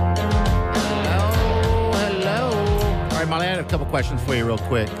 Hello. All right, Molly, I had a couple questions for you real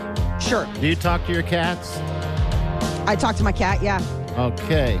quick. Sure. Do you talk to your cats? I talked to my cat, yeah.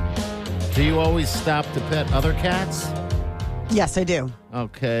 Okay. Do you always stop to pet other cats? Yes, I do.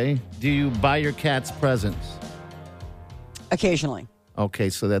 Okay. Do you buy your cats presents? Occasionally. Okay,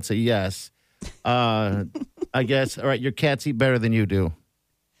 so that's a yes. I guess, all right, your cats eat better than you do.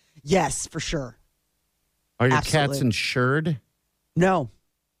 Yes, for sure. Are your Absolutely. cats insured? No.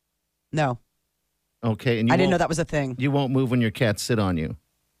 Okay, and I didn't know that was a thing. You won't move when your cats sit on you.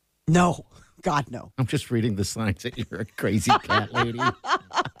 No. God, no. I'm just reading the signs that you're a crazy cat lady.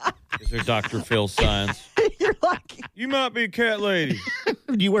 They're Dr. Phil signs. You're like, You might be a cat lady.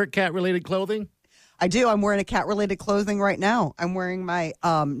 Do you wear cat-related clothing? I do. I'm wearing a cat-related clothing right now. I'm wearing my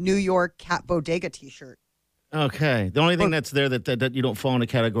New York Cat Bodega T-shirt. Okay. The only thing that's there that you don't fall in the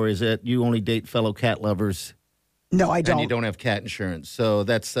category is that you only date fellow cat lovers. No, I don't. And you don't have cat insurance. So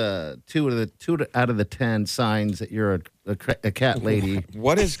that's two out of the 10 signs that you're a cat lady.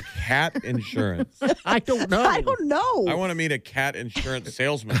 What is cat insurance? I don't know. I don't know. I want to meet a cat insurance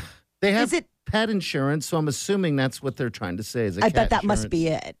salesman. They have Is it- pet insurance, so I'm assuming that's what they're trying to say. Is I bet that must be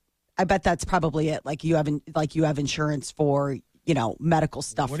it. I bet that's probably it. Like you have insurance for, medical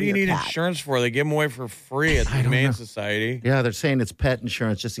stuff. What for do you your need cat. insurance for? They give them away for free at the Humane Society. Yeah, they're saying it's pet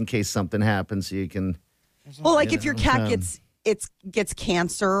insurance just in case something happens, so you can. Well, like if your cat gets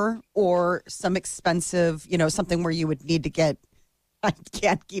cancer or some expensive, something where you would need to get. I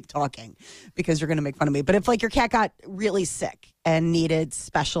can't keep talking because you're going to make fun of me. But if like your cat got really sick and needed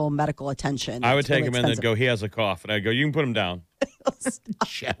special medical attention, I would it's take really him in and expensive. go, he has a cough. And I'd go, you can put him down.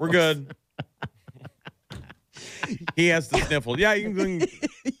 We're good. He has the sniffle. Yeah, you can.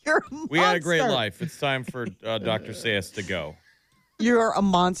 You're a monster. We had a great life. It's time for Dr. Sayas to go. You're a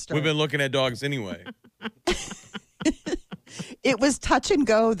monster. We've been looking at dogs anyway. It was touch and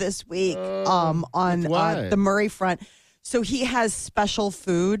go this week on the Murray front. So he has special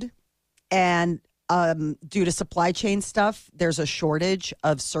food, and due to supply chain stuff, there's a shortage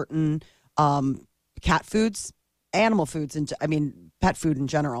of certain cat foods, animal foods, and pet food in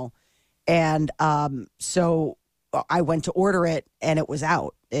general. And so I went to order it, and it was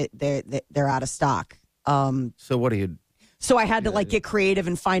out. They're out of stock. So what do you? So I had to get creative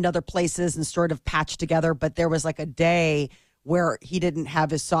and find other places and sort of patch together. But there was like a day where he didn't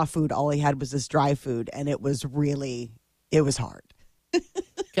have his soft food. All he had was his dry food. And it was hard.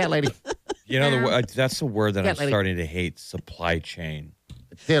 Cat lady. That's the word that Cat I'm lady. starting to hate, supply chain.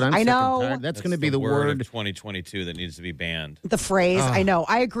 Dude, I'm I sick and know. tired. That's going to be the word word. of 2022 that needs to be banned. The phrase, I know.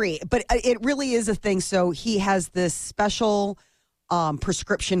 I agree. But it really is a thing. So he has this special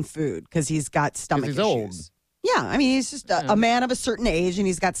prescription food because he's got stomach he's issues. old. Yeah. He's just a man of a certain age and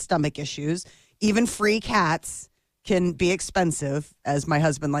he's got stomach issues. Even free cats can be expensive, as my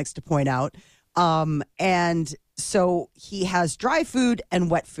husband likes to point out. And so he has dry food and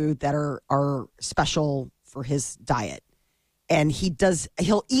wet food that are special for his diet. And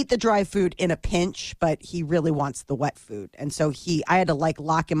he'll eat the dry food in a pinch, but he really wants the wet food. And so I had to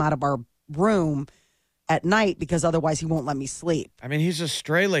lock him out of our room at night because otherwise he won't let me sleep. He's a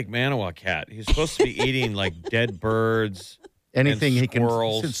stray Lake Manawa cat. He's supposed to be eating dead birds, Anything and he can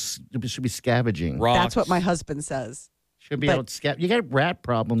squirrels, should be scavenging. rocks. That's what my husband says. Should be But- out You got rat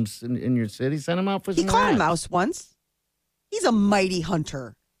problems in your city. Send him out for He some caught a rats. mouse once. He's a mighty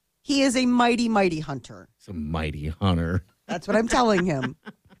hunter. He is a mighty, mighty hunter. It's a mighty hunter. That's what I'm telling him.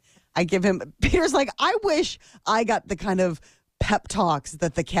 I give him, Peter's like, I wish I got the kind of pep talks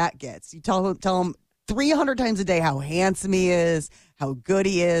that the cat gets. You tell him 300 times a day how handsome he is, how good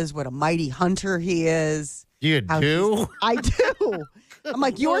he is, what a mighty hunter he is. You How do? I do. I'm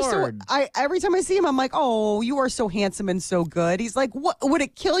like, you are so. Lord. Every time I see him, I'm like, oh, you are so handsome and so good. He's like, what would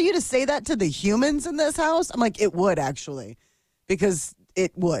it kill you to say that to the humans in this house? I'm like, it would actually, because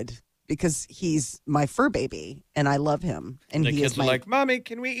he's my fur baby and I love him. And The he kids is are my, like, Mommy,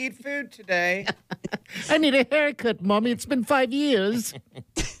 can we eat food today? I need a haircut, Mommy. It's been 5 years.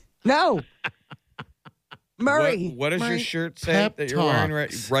 no. Murray. What does your Murray. shirt say Pep that you're wearing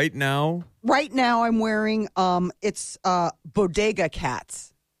talks. right now? Right now I'm wearing it's Bodega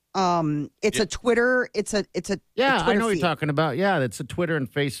Cats. It's a Twitter, it's a Yeah, Twitter I know what feed. you're talking about. Yeah, it's a Twitter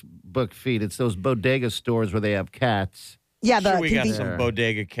and Facebook feed. It's those bodega stores where they have cats. Yeah, Sure, the we got conven- some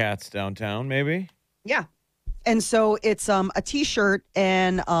bodega cats downtown, maybe. Yeah. And so it's a t-shirt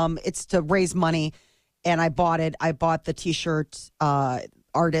and it's to raise money and I bought it. I bought the t-shirt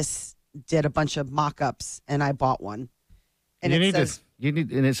artists did a bunch of mock-ups and I bought one. And and it says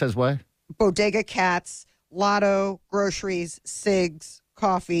it says what? Bodega Cats, Lotto, groceries, cigs,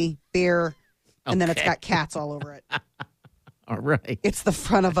 coffee, beer, and then it's got cats all over it. All right. It's the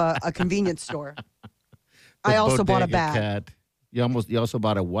front of a convenience store. I also bought a Bodega bag. Cat. You also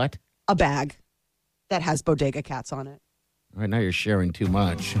bought a what? A bag that has Bodega Cats on it. All right, now you're sharing too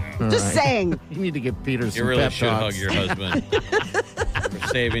much. All Just right. saying. You need to give Peter some You really pep should talks. hug your husband for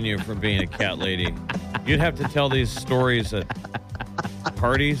saving you from being a cat lady. You'd have to tell these stories at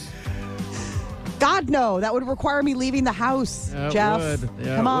parties. God, no. That would require me leaving the house, Yeah, it Jeff. would.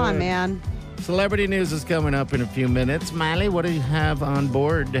 Yeah, Come it on, would. man. Celebrity news is coming up in a few minutes. Miley, what do you have on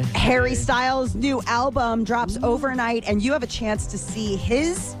board? Harry Styles' new album drops overnight, and you have a chance to see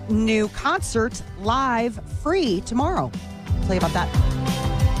his new concert live free tomorrow. I'll tell you about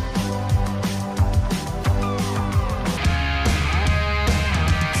that.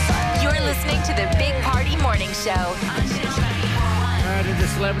 listening to the Big Party Morning Show on Channel 94.1. All right, into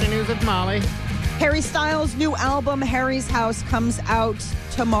celebrity news with Molly. Harry Styles' new album, Harry's House, comes out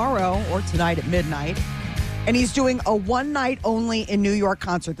tomorrow or tonight at midnight. And he's doing a one night only in New York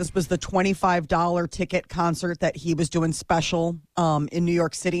concert. This was the $25 ticket concert that he was doing special in New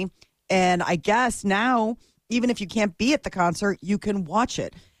York City. And I guess now, even if you can't be at the concert, you can watch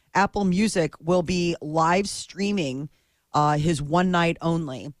it. Apple Music will be live streaming his one night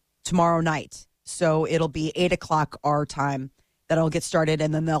only tomorrow night. So it'll be 8 o'clock our time that it'll get started.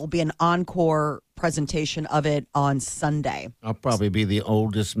 And then there'll be an encore presentation of it on Sunday. I'll probably be the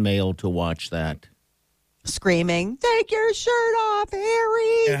oldest male to watch that. Screaming, take your shirt off,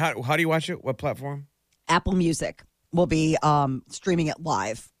 Harry. And how do you watch it? What platform? Apple Music will be streaming it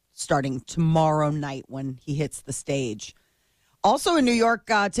live starting tomorrow night when he hits the stage. Also in New York,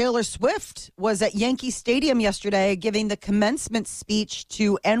 Taylor Swift was at Yankee Stadium yesterday giving the commencement speech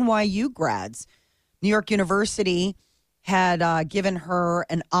to NYU grads. New York University had given her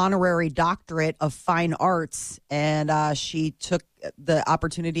an honorary doctorate of fine arts, and she took the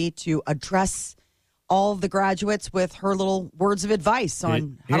opportunity to address all of the graduates with her little words of advice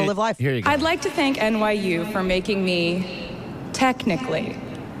on how to live life. Here you go. I'd like to thank NYU for making me, technically,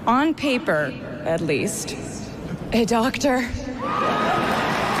 on paper at least, a doctor.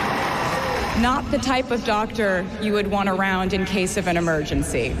 Not the type of doctor you would want around in case of an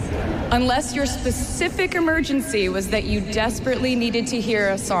emergency. Unless your specific emergency was that you desperately needed to hear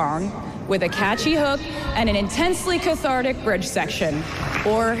a song with a catchy hook and an intensely cathartic bridge section.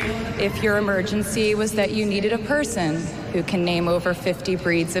 Or if your emergency was that you needed a person who can name over 50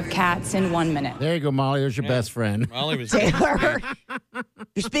 breeds of cats in 1 minute. There you go, Molly. There's your best friend. Molly was Taylor,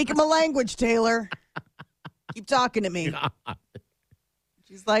 you're speaking my language, Taylor. Keep talking to me.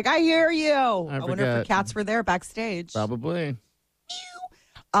 She's like, I hear you. I wonder if the cats were there backstage. Probably.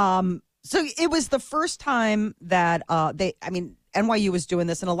 So it was the first time that NYU was doing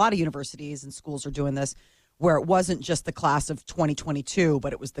this, and a lot of universities and schools are doing this, where it wasn't just the class of 2022,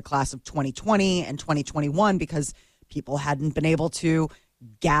 but it was the class of 2020 and 2021 because people hadn't been able to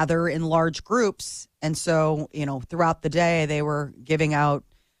gather in large groups. And so, throughout the day, they were giving all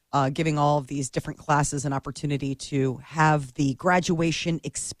of these different classes an opportunity to have the graduation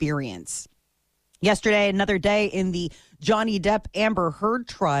experience. Yesterday, another day in the Johnny Depp Amber Heard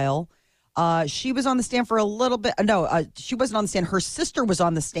trial. She was on the stand for a little bit. No, she wasn't on the stand. Her sister was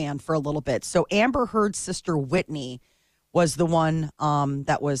on the stand for a little bit. So Amber Heard's sister, Whitney, was the one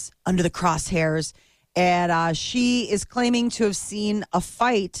that was under the crosshairs. And she is claiming to have seen a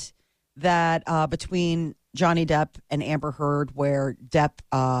fight that between Johnny Depp and Amber Heard where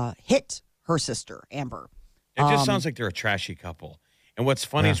Depp hit her sister, Amber. It just sounds like they're a trashy couple. And what's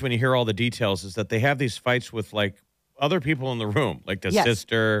funny is when you hear all the details is that they have these fights with like other people in the room, like the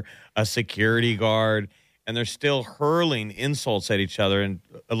sister, a security guard, and they're still hurling insults at each other and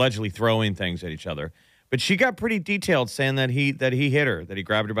allegedly throwing things at each other. But she got pretty detailed saying that he hit her, that he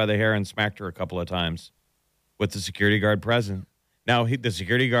grabbed her by the hair and smacked her a couple of times with the security guard present. Now, the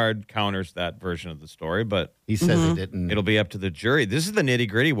security guard counters that version of the story, but he says it didn't. It'll be up to the jury. This is the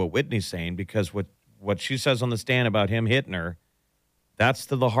nitty-gritty, what Whitney's saying, because what she says on the stand about him hitting her, that's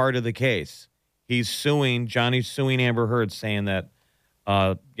to the heart of the case. Johnny's suing Amber Heard, saying that,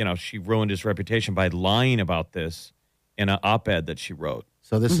 she ruined his reputation by lying about this in an op-ed that she wrote.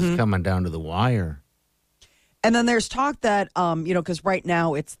 So this is coming down to the wire. And then there's talk that, because right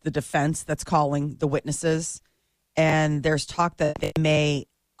now it's the defense that's calling the witnesses. And there's talk that they may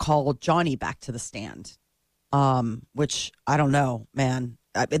call Johnny back to the stand, which I don't know, man.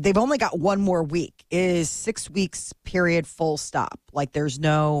 They've only got one more week. It is 6 weeks period, full stop. Like there's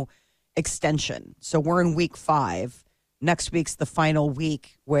no extension. So we're in week 5. Next week's the final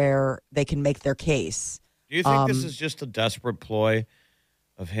week where they can make their case. Do you think this is just a desperate ploy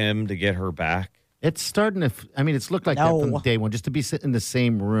of him to get her back? It's starting to, it's looked like that from day one, just to be sitting in the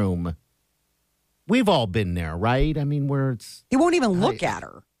same room. We've all been there, right? Where it's... He won't even look at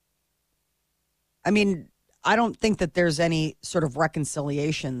her. I don't think that there's any sort of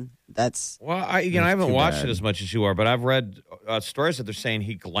reconciliation that's... Well, I haven't watched it as much as you are, but I've read stories that they're saying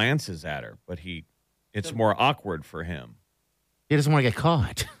he glances at her, but it's more awkward for him. He doesn't want to get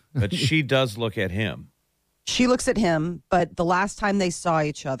caught. But she does look at him. She looks at him, but the last time they saw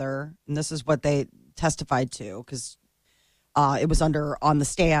each other, and this is what they testified to, because it was on the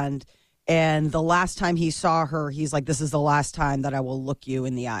stand, and the last time he saw her, he's like, this is the last time that I will look you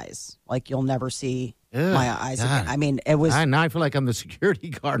in the eyes. Like, you'll never see my eyes again. It was... Now I feel like I'm the security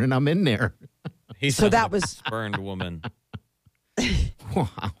guard and I'm in there. So that was... spurned woman.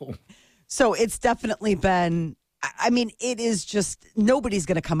 Wow. So it's definitely been I mean, it is just nobody's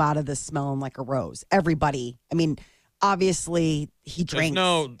going to come out of this smelling like a rose. Everybody. I mean, obviously he drinks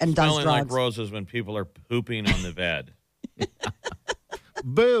and does smelling drugs. like roses when people are pooping on the bed.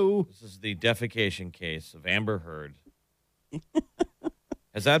 Boo. This is the defecation case of Amber Heard.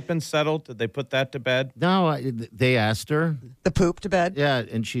 Has that been settled? Did they put that to bed? No, they asked her. The poop to bed. Yeah,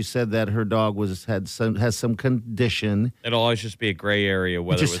 and she said that her dog has some condition. It'll always just be a gray area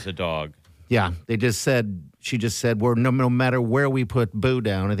whether it was a dog. Yeah, she just said, well, no matter where we put Boo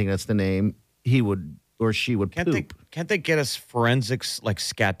down, I think that's the name, he would or she would poop. Can't they get us forensics, like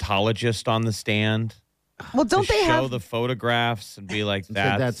scatologist on the stand? Well, don't they show have the photographs and be like,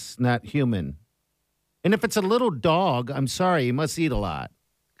 that's not human. And if it's a little dog, I'm sorry, he must eat a lot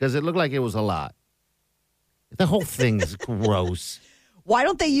because it looked like it was a lot. The whole thing is gross. Why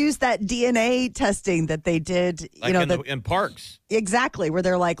don't they use that DNA testing that they did? Like in parks, exactly, where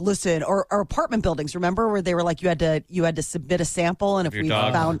they're like, listen, or apartment buildings. Remember where they were like, you had to submit a sample, and if your we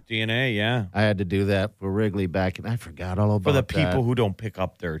dog found DNA, yeah, I had to do that for Wrigley back, and I forgot all about for the that. people who don't pick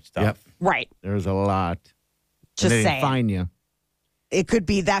up their stuff. Yep. right. There's a lot. Just and they saying, fine you. it could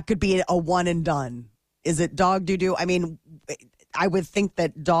be a one and done. Is it dog doo doo? I mean, I would think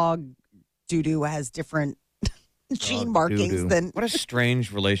that dog doo doo has different gene markings doo-doo. than. What a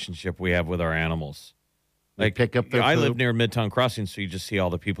strange relationship we have with our animals. They pick up their I live poop. near Midtown Crossing, so you just see all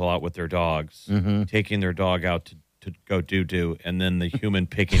the people out with their dogs, Mm-hmm. taking their dog out to go doo-doo, and then the human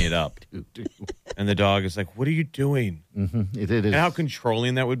picking it up. And the dog is like, what are you doing? Mm-hmm. It is. And how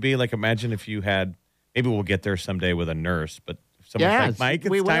controlling that would be. Like, imagine if you had, maybe we'll get there someday with a nurse, but if someone's Yes, like,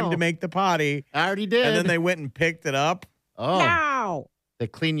 Mike, we it's time will. to make the potty. I already did. And then they went and picked it up. Oh, Now, they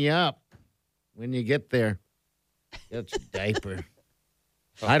clean you up when you get there. That's a diaper.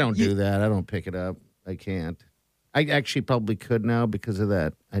 I don't do that. I don't pick it up. I can't. I actually probably could now because of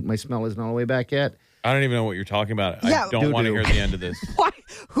that. My smell isn't all the way back yet. I don't even know what you're talking about. Yeah. I don't want to Doo-doo. hear the end of this. why?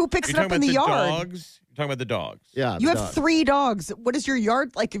 Who picks Are you it up talking in about the the yard? dogs? You're talking about the dogs. Yeah, You the have dog. 3 dogs. What is your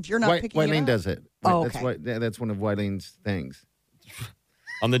yard like if you're not picking it Wileen up? does it. Oh, That's okay. that's one of Wileen's things.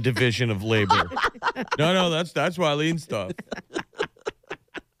 On the division of labor. No, that's Wileen's stuff.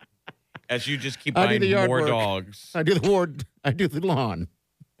 As you just keep I do buying the yard more work. dogs. I do the ward. I do the lawn.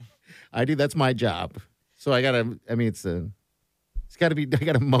 That's my job. So I gotta. I mean, it's got to be. I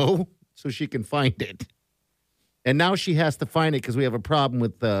gotta mow so she can find it. And now she has to find it because we have a problem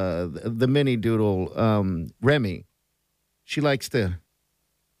with the mini doodle, Remy. She likes to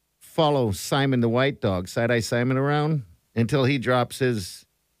follow Simon the white dog, Side-Eye Simon, around until he drops his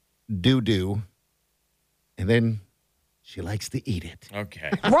doo-doo. And then she likes to eat it.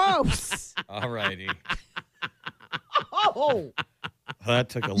 Okay. Gross. All righty. Oh, That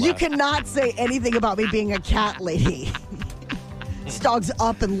took a you left. cannot say anything about me being a cat lady. This dog's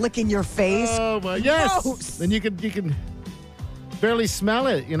up and licking your face. Oh, my, yes. Gross. Then you can barely smell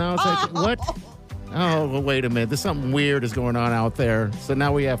it, you know? It's like, what? Oh, well, wait a minute. There's something weird is going on out there. So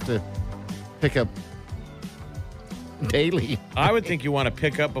now we have to pick up daily. I would think you want to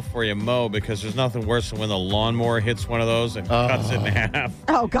pick up before you mow because there's nothing worse than when the lawnmower hits one of those and cuts it in half.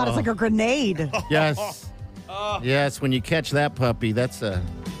 Oh, God, it's like a grenade. Yes. Yes, when you catch that puppy, that's a...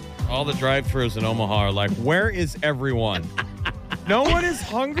 All the drive-thrus in Omaha are like, where is everyone? No one is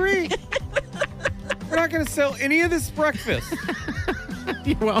hungry? We're not going to sell any of this breakfast.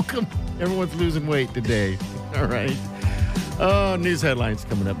 You're welcome. Everyone's losing weight today. All right. Oh, news headlines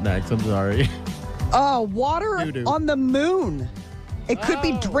coming up next. I'm sorry. Oh, water Doo-doo. on the moon. It could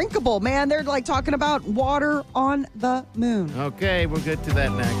be drinkable, man. They're like talking about water on the moon. Okay, we'll get to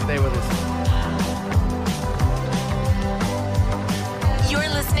that next. Stay with us. You're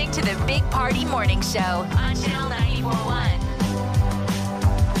listening to the Big Party Morning Show on Channel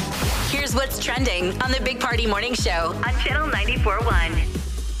 94.1. Here's what's trending on the Big Party Morning Show on Channel 94.1.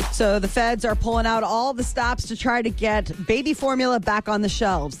 So the feds are pulling out all the stops to try to get baby formula back on the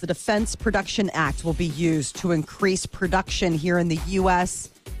shelves. The Defense Production Act will be used to increase production here in the U.S.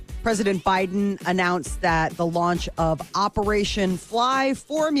 President Biden announced that the launch of Operation Fly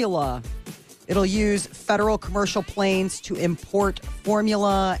Formula. It'll use federal commercial planes to import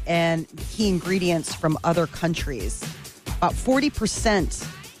formula and key ingredients from other countries. About 40%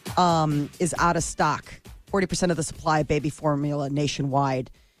 is out of stock. 40% of the supply of baby formula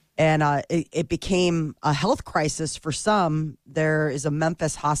nationwide. And it became a health crisis for some. There is a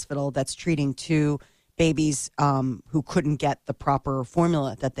Memphis hospital that's treating 2 babies who couldn't get the proper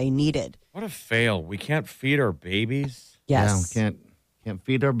formula that they needed. What a fail. We can't feed our babies. Yes. Yeah, can't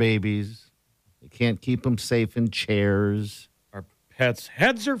feed our babies. We can't keep them safe in chairs. Our pets'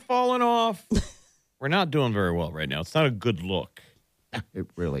 heads are falling off. We're not doing very well right now. It's not a good look. It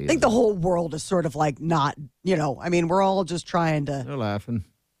really is. I think the whole world is sort of like not, we're all just trying They're laughing.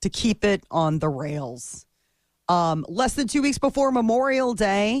 to keep it on the rails. Less than 2 weeks before Memorial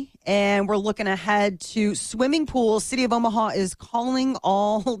Day, and we're looking ahead to swimming pools. City of Omaha is calling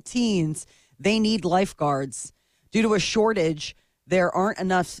all teens. They need lifeguards. Due to a shortage, there aren't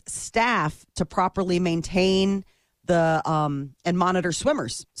enough staff to properly maintain the and monitor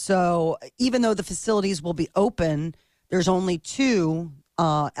swimmers. So even though the facilities will be open, there's only 2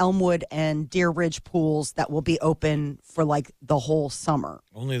 Elmwood and Deer Ridge pools that will be open for like the whole summer.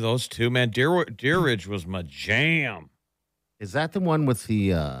 Only those 2, man. Deer Ridge was my jam. Is that the one with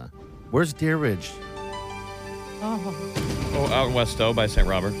the, where's Deer Ridge? Oh, out in West O by St.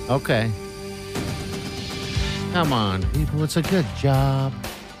 Robert. Okay. Come on, people. It's a good job.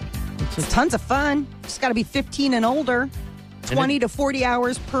 It's tons of fun. Just got to be 15 and older. 20 to 40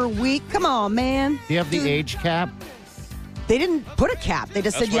 hours per week. Come on, man. Do you have the age cap? They didn't put a cap. They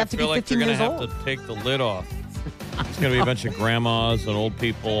just That's said you why have to I feel be like 15 they're years gonna old. have to take the lid off. It's going to be a bunch of grandmas and old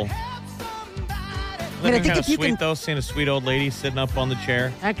people. I mean, I Isn't it think kind of if you sweet, can- though, seeing a sweet old lady sitting up on the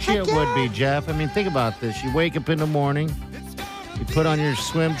chair? Actually, Heck it would yeah. be, Jeff. I mean, think about this. You wake up in the morning, you put on your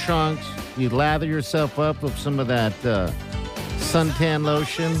swim trunks, you lather yourself up with some of that suntan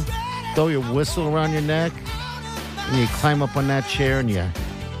lotion, throw your whistle around your neck, and you climb up on that chair and you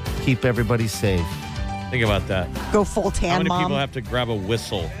keep everybody safe. Think about that. Go full tan, How many mom. people have to grab a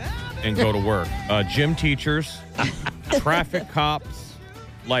whistle and go to work? Gym teachers, traffic cops,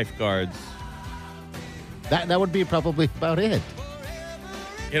 lifeguards. That would be probably about it.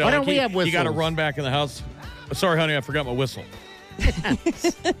 You know, Why don't like we have You got to whistles? run back in the house. Sorry, honey, I forgot my whistle.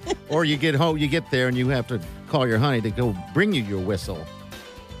 Or you get home, you get there, and you have to call your honey to go bring you your whistle.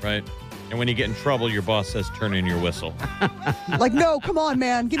 Right? And when you get in trouble, your boss says, turn in your whistle. Like, no, come on,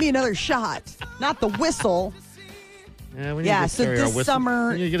 man. Give me another shot. Not the whistle. Yeah, we need Yeah, to so carry our this whistle.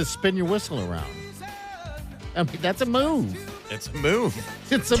 summer- You got to spin your whistle around. I mean, that's a move. It's a move.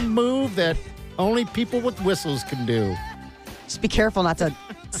 It's a move that only people with whistles can do. Just be careful not to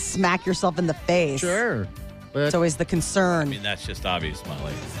smack yourself in the face. Sure. But It's always the concern. I mean, that's just obvious,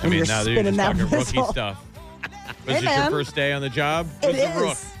 Molly. I When mean, you're now you're spinning just that talking whistle. rookie stuff. Was Hey, this your man. first day on the job? It Who's the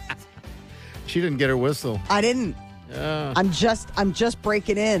rook? is. she didn't get her whistle. I didn't. Yeah. I'm just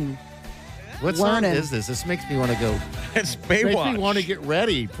breaking in. What song learning. is this? This makes me want to go. It's Makes Baywatch. me want to get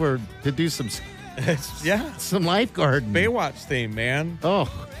ready to do some Yeah. lifeguard. Baywatch theme, man. Oh,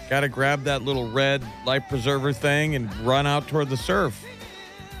 Got to grab that little red life preserver thing and run out toward the surf.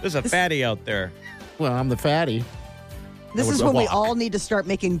 There's a fatty out there. well, I'm the fatty. This That is was a when we walk. all need to start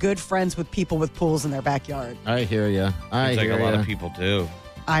making good friends with people with pools in their backyard. I hear you. I Seems like hear a lot ya. of people do.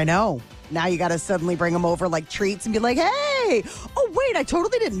 I know. Now you got to suddenly bring them over like treats and be like, hey, oh, wait, I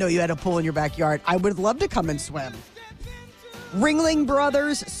totally didn't know you had a pool in your backyard. I would love to come and swim. Ringling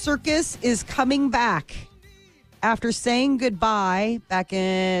Brothers Circus is coming back. After saying goodbye back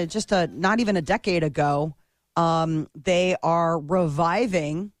in not even a decade ago, they are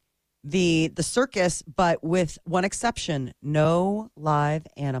reviving the circus, but with one exception: no live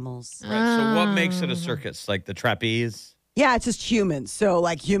animals. Right. So what makes it a circus? Like the trapeze? Yeah, it's just humans. So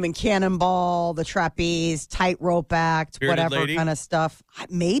like human cannonball, the trapeze, tightrope act, Bearded whatever lady? kind of stuff.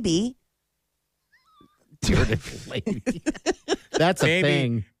 Maybe. Bearded lady. That's a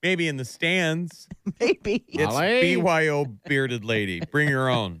thing. Maybe in the stands. Maybe. It's Molly? BYO bearded lady. Bring your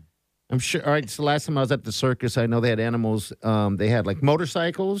own. I'm sure. All right. So last time I was at the circus, I know they had animals. They had like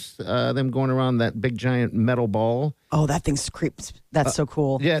motorcycles, them going around that big giant metal ball. Oh, that thing's creeps. That's so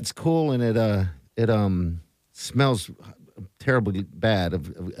cool. Yeah, it's cool, and it smells terribly bad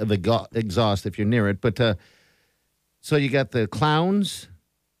of exhaust if you're near it. But so you got the clowns,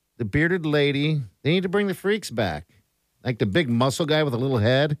 the bearded lady. They need to bring the freaks back, like the big muscle guy with a little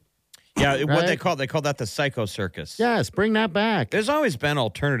head. Yeah, what they Right? call that the Psycho Circus. Yes, bring that back. There's always been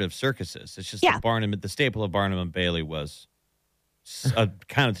alternative circuses. It's just Yeah. the staple of Barnum and Bailey was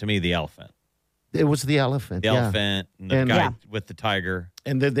kind of to me the elephant. It was the elephant. The yeah. elephant and the And- guy Yeah. with the tiger.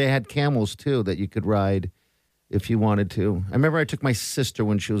 And then they had camels too that you could ride if you wanted to. I remember I took my sister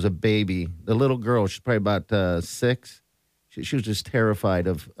when she was a baby. The little girl, she's probably about 6. She was just terrified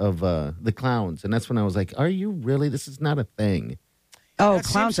of the clowns, and that's when I was like, "Are you really? This is not a thing." Oh, It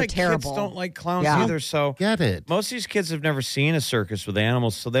clowns seems are like terrible. Kids don't like clowns Yeah. either. So Get it? most of these kids have never seen a circus with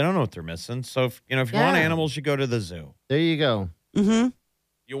animals, so they don't know what they're missing. So if you want Yeah. animals, you go to the zoo. There you go. Mm-hmm.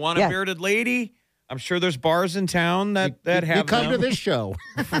 You want a Yeah. bearded lady? I'm sure there's bars in town that have You come them. to this show.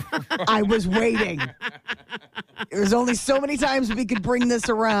 I was waiting. There's only so many times we could bring this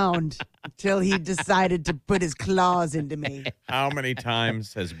around until he decided to put his claws into me. How many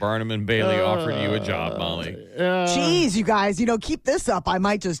times has Barnum and Bailey offered you a job, Molly? Jeez, you guys, keep this up. I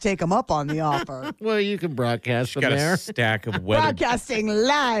might just take him up on the offer. Well, you can broadcast from Got there. a stack of weather. Broadcasting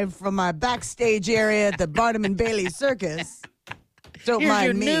live from my backstage area at the Barnum and Bailey Circus. Don't Here's mind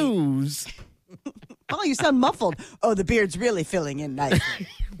your me. news. Oh, you sound muffled. Oh, the beard's really filling in nicely.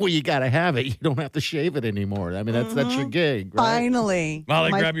 Well, you got to have it. You don't have to shave it anymore. I mean, that's your gig, right? Finally.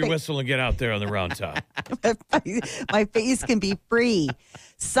 Molly, My grab your fa- whistle and get out there on the round top. My face can be free.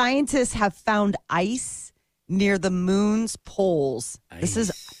 Scientists have found ice near the moon's poles. This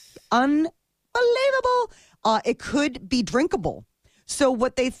is unbelievable. It could be drinkable. So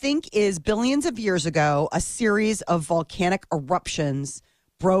what they think is billions of years ago, a series of volcanic eruptions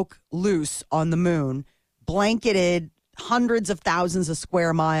broke loose on the moon, blanketed hundreds of thousands of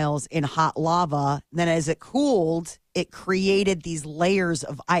square miles in hot lava. And then as it cooled, it created these layers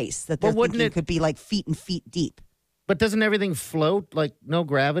of ice that they're Well, wouldn't thinking it- could be like feet and feet deep. But doesn't everything float like no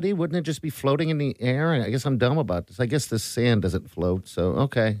gravity? Wouldn't it just be floating in the air? I guess I'm dumb about this. I guess the sand doesn't float. So,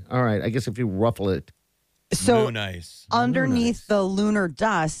 okay. All right. I guess if you ruffle it. So Moon ice. underneath the lunar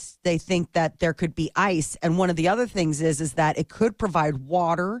dust, they think that there could be ice. And one of the other things is that it could provide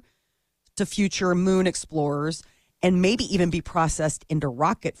water to future moon explorers and maybe even be processed into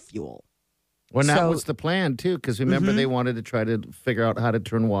rocket fuel. Well, that So- was the plan, too, because remember they wanted to try to figure out how to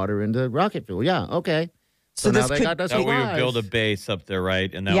turn water into rocket fuel. Yeah, okay. So now this they could got us That we would supplies. build a base up there,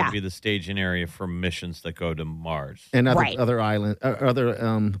 right? And that Yeah. would be the staging area for missions that go to Mars. And other, Right. other island, other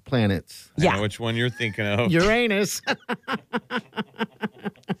planets. I Yeah. know which one you're thinking of. Uranus.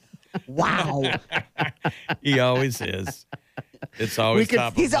 Wow. He always is. It's always could-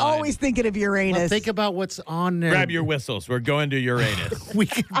 top of He's mind. always thinking of Uranus. Well, think about what's on there. Grab your whistles. We're going to Uranus. We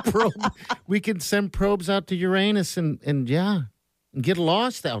can we can send probes out to Uranus and and get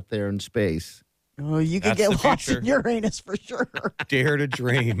lost out there in space. Oh, you could That's get the lost in future. Uranus for sure. Dare to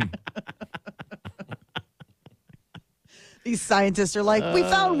dream. These scientists are like, we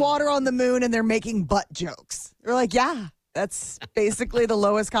found water on the moon and they're making butt jokes. They're like, yeah, that's basically the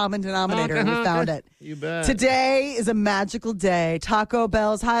lowest common denominator. And we found it. You bet. Today is a magical day. Taco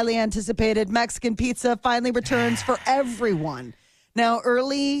Bell's highly anticipated Mexican pizza finally returns for everyone. Now,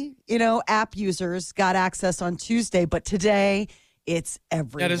 early, app users got access on Tuesday, but today it's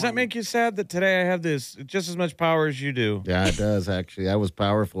everyone. Yeah, does that make you sad that today I have this just as much power as you do? Yeah, it does actually. That was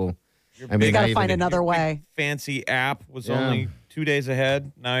powerful. I You mean, got I to find even- another way. Fancy app was Yeah. only 2 days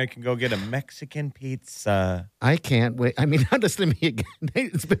ahead. Now I can go get a Mexican pizza. I can't wait. I mean, honestly, me again.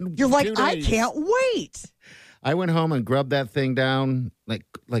 It's been. You're like, 2 I days. can't wait. I went home and grubbed that thing down like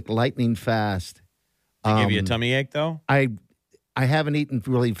lightning fast. They give you a tummy ache though? I haven't eaten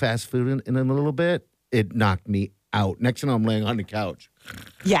really fast food in a little bit. It knocked me out. Next thing I'm laying on the couch.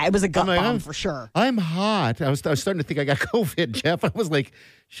 Yeah, it was a gut I'm like, bomb for sure. I'm hot. I was starting to think I got COVID, Jeff. I was like,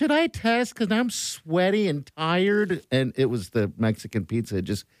 should I test? Because I'm sweaty and tired. And it was the Mexican pizza. It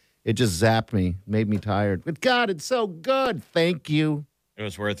just zapped me, made me tired. But God, it's so good. Thank you. It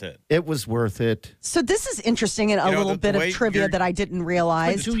was worth it. It was worth it. So this is interesting and a You know, little the bit way of trivia you're- that I didn't It's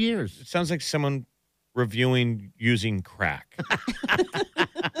realize. been 2 years. It sounds like someone reviewing using crack.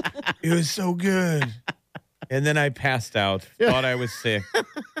 It was so good. And then I passed out, thought I was sick,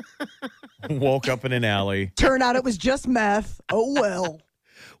 woke up in an alley. Turned out it was just meth. Oh, well.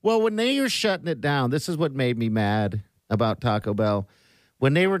 Well, when they were shutting it down, this is what made me mad about Taco Bell.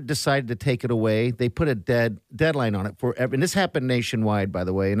 When they were decided to take it away, they put a deadline on it forever. And this happened nationwide, by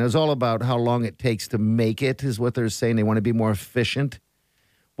the way. And it was all about how long it takes to make it, is what they're saying. They want to be more efficient.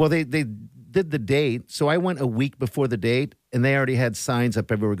 Well, they did the date. So I went a week before the date, and they already had signs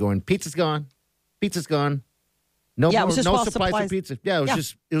up everywhere going, pizza's gone. Pizza's gone. No, Yeah, it was just no while supplies supplies- of pizza. Yeah,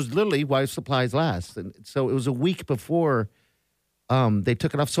 it was literally while supplies last. And so it was a week before they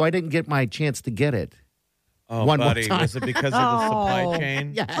took it off. So I didn't get my chance to get it. Oh, One more buddy, time. was it because of the supply Oh.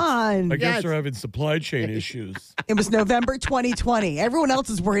 chain? Yes. Fun. I guess Yes. they're having supply chain issues. It was November 2020. Everyone else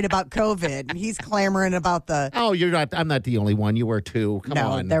is worried about COVID. And he's clamoring about the. Oh, you're not. I'm not the only one. You were too. Come no,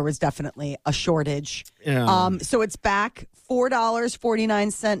 on. there was definitely a shortage. Yeah. So it's back.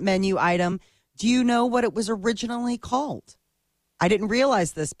 $4.49 menu item. Do you know what it was originally called? I didn't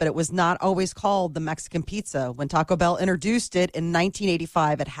realize this, but it was not always called the Mexican pizza. When Taco Bell introduced it in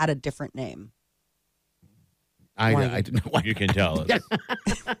 1985, it had a different name. I didn't know. You can tell us.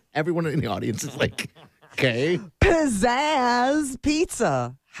 Everyone in the audience is like, okay, Pizzazz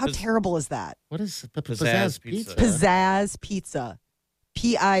Pizza. How terrible is that? what is the Pizzazz pizzazz pizza? pizza. Pizzazz Pizza.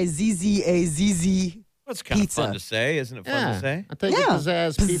 Pizzazz That's kind Pizza. of fun to say, isn't it? Fun to say. I'll take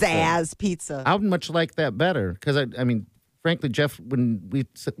pizzazz pizza. Pizzazz Pizza. I would much like that better because I mean, frankly, Jeff, when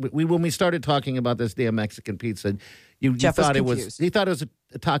we started talking about this damn Mexican pizza, you Jeff was thought it was confused. you thought it was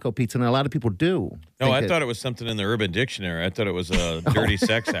a taco pizza, and a lot of people do. No, I thought it was something in the Urban Dictionary. I thought it was a dirty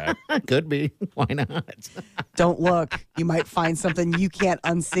sex act. it could be. Why not? Don't look. You might find something you can't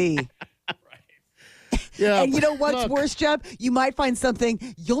unsee. Yeah. And you know what's look. worse, Jeff? You might find something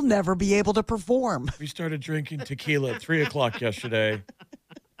you'll never be able to perform. We started drinking tequila at 3 o'clock yesterday.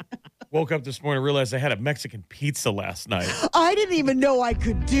 Woke up this morning, realized I had a Mexican pizza last night. I didn't even know I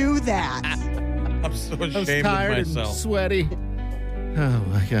could do that. I'm so I was ashamed of tired and myself. sweaty. Oh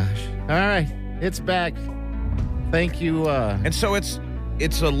my gosh! All right, it's back. Thank you. And so it's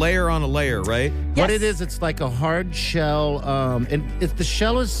a layer on a layer, right? What Yes. it is, it's like a hard shell. And if the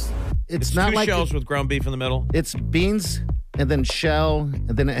shell is, it's not two like shells with ground beef in the middle. it's beans and then shell, and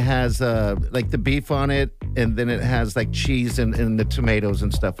then it has like the beef on it, and then it has like cheese and the tomatoes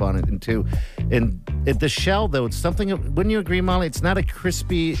and stuff on it, and too. And the shell though, it's something. Wouldn't you agree, Molly? It's not a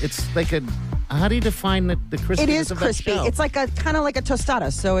crispy. It's like a. How do you define the crispiness It is of that crispy. shell? It's like a kind of like a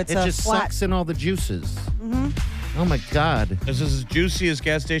tostada. So it's It a just flat. sucks in all the juices. Mm-hmm. Oh my God! Is this as juicy as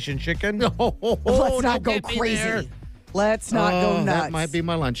gas station chicken? Let's not go crazy. Let's not go nuts. That might be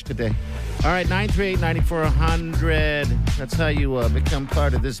my lunch today. All right, 938-9400. That's how you become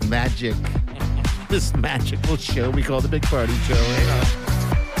part of this magical show we call the Big Party Show.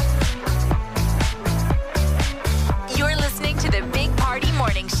 You're listening to the Big Party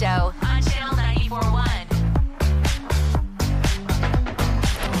Morning Show on Channel 94.1.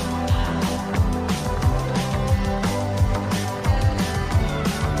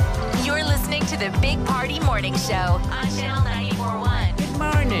 You're listening to the Big Party Morning Show on Channel 94.1. Good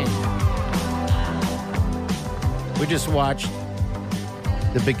morning. We just watched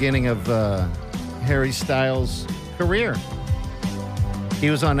the beginning of Harry Styles' career. He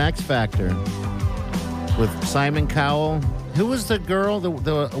was on X Factor with Simon Cowell. Who was the girl, the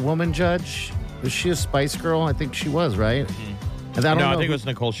woman judge? Was she a Spice Girl? I think she was, right? And I don't know I think who- it was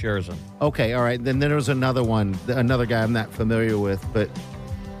Nicole Scherzinger. Okay, all right. Then there was another one, another guy I'm not familiar with, but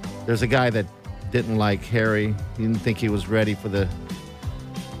there's a guy that didn't like Harry. He didn't think he was ready for the.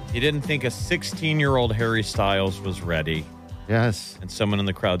 You didn't think a 16-year-old Harry Styles was ready, Yes. and someone in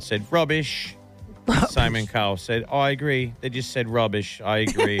the crowd said, rubbish. Simon Cowell said, oh, I agree. They just said rubbish. I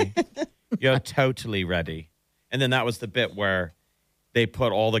agree. You're totally ready. And then that was the bit where they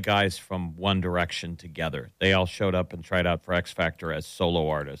put all the guys from One Direction together. They all showed up and tried out for X Factor as solo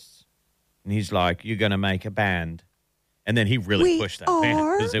artists. And he's like, you're going to make a band. And then he really We pushed that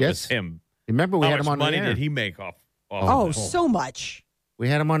band because it Yes. was him. Remember, we How had much him on money the air. did he make off Oh, this? so much. We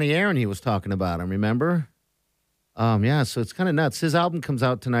had him on the air, and he was talking about him. Remember? Yeah. So it's kind of nuts. His album comes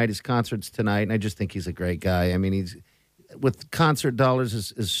out tonight. His concert's tonight, and I just think he's a great guy. I mean, he's with concert dollars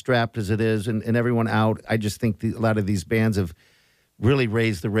as strapped as it is, and everyone out. I just think a lot of these bands have really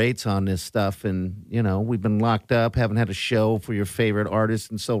raised the rates on this stuff. And you know, we've been locked up, haven't had a show for your favorite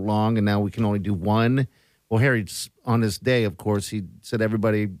artist in so long, and now we can only do one. Well, Harry, on this day, of course, he said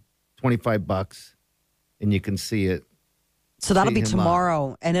everybody $25, and you can see it. So that'll See be him,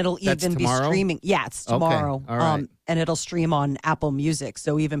 tomorrow, and it'll That's even be tomorrow? streaming. Yeah, it's Okay, tomorrow. all right. And it'll stream on Apple Music.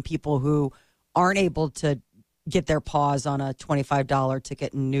 So even people who aren't able to get their paws on a $25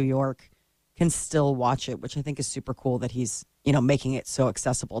 ticket in New York can still watch it, which I think is super cool that he's, making it so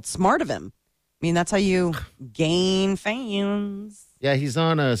accessible. It's smart of him. I mean, that's how you gain fans. Yeah, he's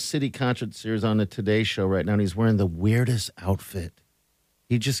on a city concert series on the Today Show right now, and he's wearing the weirdest outfit.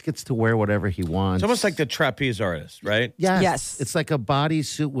 He just gets to wear whatever he wants. It's almost like the trapeze artist, right? Yes. It's like a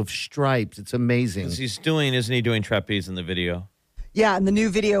bodysuit with stripes. It's amazing. Isn't he doing trapeze in the video? Yeah, and the new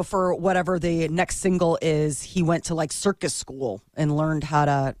video for whatever the next single is, he went to like circus school and learned how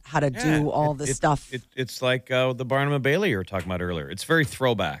to do all this stuff. It's like the Barnum and Bailey you were talking about earlier. It's very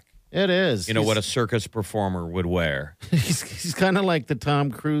throwback. It is. You know what a circus performer would wear. He's kind of like the Tom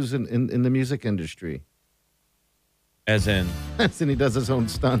Cruise in the music industry. As in, And he does his own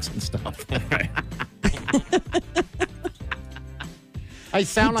stunts and stuff. I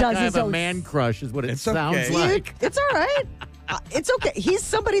sound He like does I his have a own- man crush, is what it It's sounds okay. like. It's all right. It's okay. He's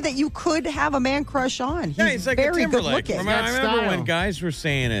somebody that you could have a man crush on. He's, yeah, he's like very a good Timberlake. looking. I remember style. when guys were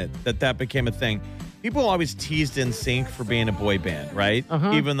saying it, that became a thing. People always teased NSYNC for being a boy band, right?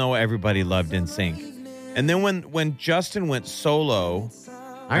 Uh-huh. Even though everybody loved NSYNC. And then when Justin went solo,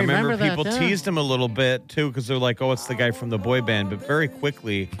 I remember that, people yeah. teased him a little bit too because they're like, "Oh, it's the guy from the boy band." But very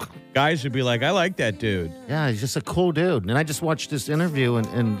quickly, guys would be like, "I like that dude." Yeah, he's just a cool dude. And I just watched this interview,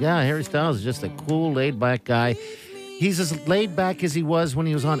 and yeah, Harry Styles is just a cool, laid-back guy. He's as laid back as he was when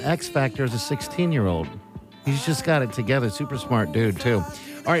he was on X Factor as a 16-year-old. He's just got it together. Super smart dude, too.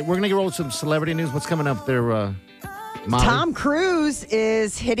 All right, we're going to roll some celebrity news. What's coming up there, Molly? Tom Cruise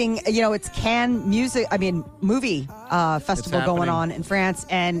is hitting, it's Cannes movie festival going on in France,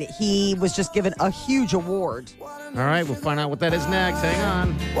 and he was just given a huge award. All right, we'll find out what that is next. Hang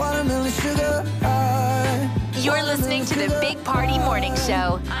on. Watermelon sugar high. You're listening to the Big Party Morning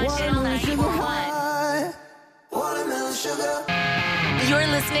Show on Channel 941. Watermelon sugar. You're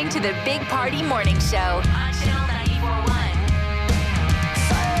listening to the Big Party Morning Show on Channel 941.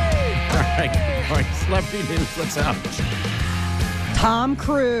 All right, celebrity news. What's up? Tom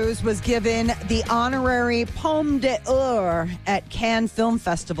Cruise was given the honorary Palme d'Or at Cannes Film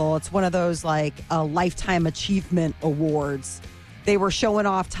Festival. It's one of those like lifetime achievement awards. They were showing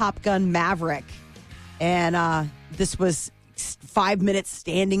off Top Gun Maverick, and this was 5 minutes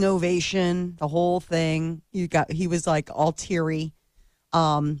standing ovation, the whole thing. He was like all teary.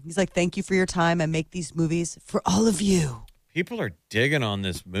 He's like, "Thank you for your time. I make these movies for all of you." People are digging on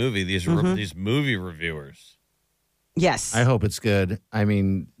this movie. These movie reviewers. Yes. I hope it's good. I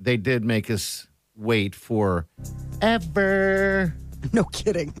mean, they did make us wait for ever No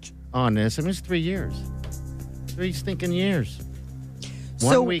kidding. on this. I mean, it's 3 years. 3 stinking years.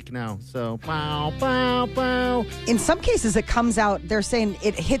 1 week now. So, bow, bow, bow. In some cases, it comes out, they're saying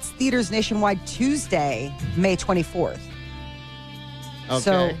it hits theaters nationwide Tuesday, May 24th. Okay.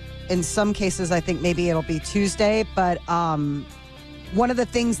 So in some cases, I think maybe it'll be Tuesday. But one of the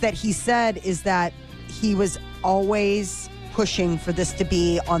things that he said is that he was always pushing for this to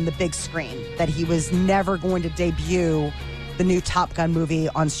be on the big screen, that he was never going to debut the new Top Gun movie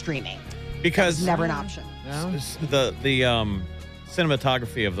on streaming. Because It's never an option. the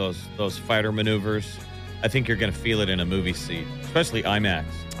cinematography of those fighter maneuvers, I think you're going to feel it in a movie seat, especially IMAX.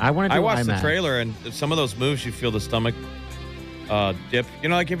 I want to do watched IMAX. the trailer, and some of those moves, you feel the stomach dip.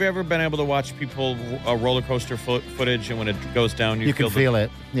 Like, have you ever been able to watch people roller coaster footage, and when it goes down, You can feel it.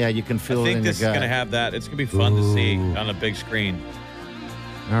 Yeah, you can feel I it think in this is your gut. going to have that. It's going to be fun to see on a big screen.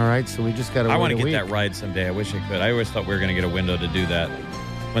 All right, so we just got to I want want to get that ride someday. I wish I could. I always thought we were going to get a window to do that.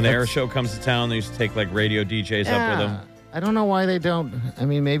 When the air show comes to town, they used to take like radio DJs up with them. I don't know why they don't. I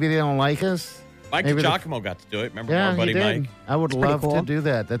mean, maybe they don't like us. Mike Maybe Giacomo got to do it. Remember Yeah, our buddy he did. Mike? I would pretty love cool. to do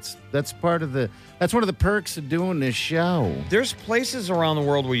that. That's part of that's one of the perks of doing this show. There's places around the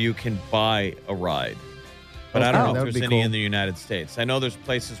world where you can buy a ride, but I don't know that if would there's be any cool. in the United States. I know there's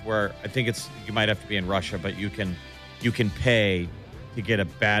places where I think you might have to be in Russia, but you can pay to get a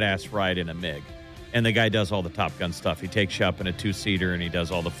badass ride in a MiG. And the guy does all the Top Gun stuff. He takes you up in a 2-seater and he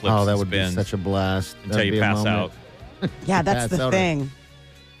does all the flips Oh, that and would spins be such a blast. until That'd you be a pass moment. out. Yeah, that's Pass the out. thing.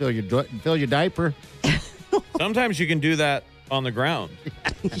 Fill your diaper. Sometimes you can do that on the ground.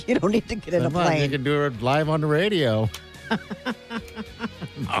 You don't need to get in a Sometimes you plane. can do it live on the radio.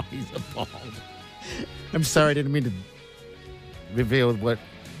 Molly's appalled. I'm sorry, I didn't mean to reveal what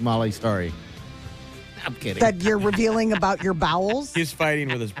Molly's story. I'm kidding. That you're revealing about your bowels. He's fighting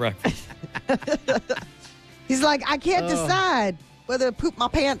with his breakfast. He's like, I can't decide whether to poop my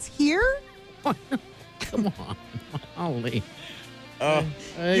pants here. Come on, Molly.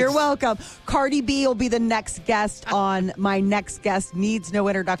 You're welcome. Cardi B will be the next guest on My Next Guest Needs No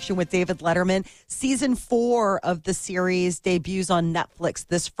Introduction with David Letterman. Season 4 of the series debuts on Netflix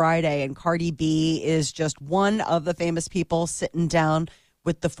this Friday, and Cardi B is just one of the famous people sitting down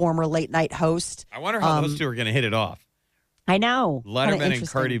with the former late night host. I wonder how those two are going to hit it off. I know. Kinda Letterman and interesting.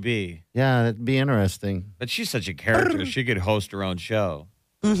 Cardi B. Yeah, that'd be interesting. But she's such a character. She could host her own show.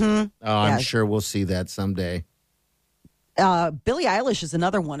 Oh, I'm Yeah. sure we'll see that someday. Billie Eilish is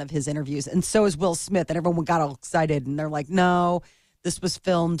another one of his interviews, and so is Will Smith, and everyone got all excited, and they're like, no, this was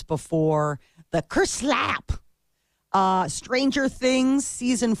filmed before the Kerslap. Stranger Things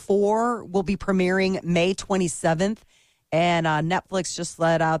Season 4 will be premiering May 27th, and Netflix just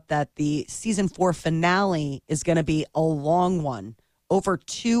let out that the Season 4 finale is going to be a long one, over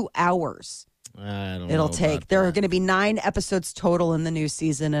 2 hours. I don't know It'll about take. There are that. going to be 9 episodes total in the new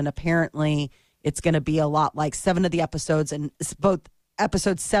season, and apparently it's going to be a lot like 7 of the episodes, and both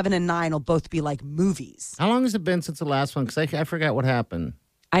episodes 7 and 9 will both be like movies. How long has it been since the last one? Because I forgot what happened.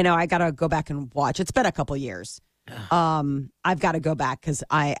 I know. I got to go back and watch. It's been a couple years. I've got to go back because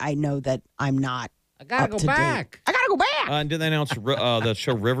I know that I'm not. I gotta up go to date. back. I got to go back. And did they announce the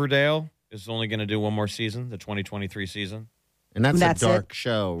show Riverdale is only going to do one more season, the 2023 season? And that's That's a dark it.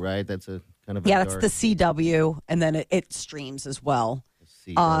 show, right? That's a kind of a Yeah, dark that's the CW, and then it streams as well.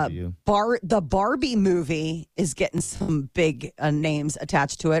 CW. The Barbie movie is getting some big names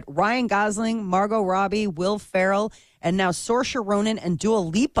attached to it. Ryan Gosling, Margot Robbie, Will Ferrell, and now Saoirse Ronan and Dua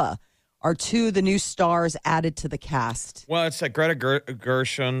Lipa are two of the new stars added to the cast. Well, it's like Greta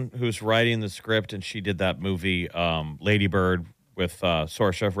Gershon who's writing the script, and she did that movie Lady Bird with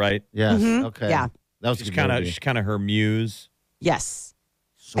Saoirse, right? Yes. Okay. Yeah. That was She's kind of her muse. Yes.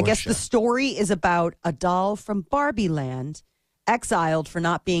 I guess the story is about a doll from Barbie Land, exiled for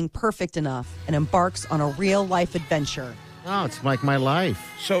not being perfect enough, and embarks on a real-life adventure. Oh, it's like my life.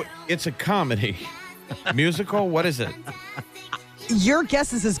 So it's a comedy. Musical? What is it? Your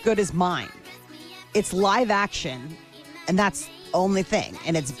guess is as good as mine. It's live action, and that's the only thing.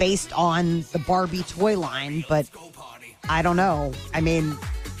 And it's based on the Barbie toy line, but I don't know. I mean,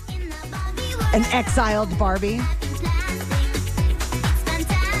 an exiled Barbie.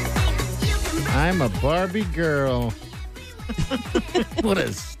 I'm a Barbie girl. What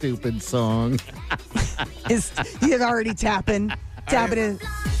a stupid song. He's already tapping in.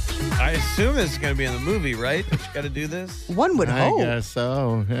 I assume it's going to be in the movie, right? You got to do this? One would hope. I guess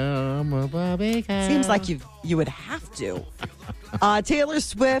so. Yeah, I'm a Barbie girl. Seems like you would have to. Taylor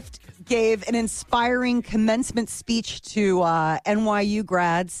Swift gave an inspiring commencement speech to NYU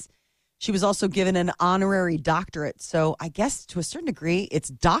grads. She was also given an honorary doctorate. So I guess to a certain degree, it's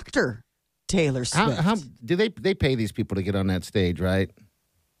Dr. Taylor Swift. How do they pay these people to get on that stage, right?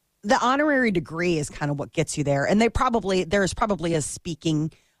 The honorary degree is kind of what gets you there. And there's probably a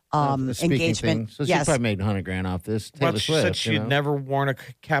speaking engagement. Thing. So she probably made $100,000 off this. Taylor She Swift, said she had never worn a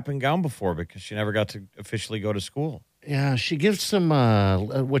cap and gown before because she never got to officially go to school. Yeah, she gives some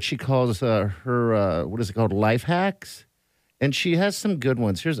what she calls her what is it called, life hacks, and she has some good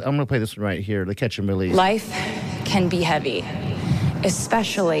ones. I'm going to play this one right here to catch and release. Life can be heavy,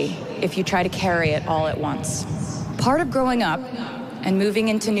 especially if you try to carry it all at once. Part of growing up and moving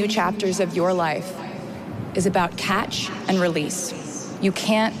into new chapters of your life is about catch and release. You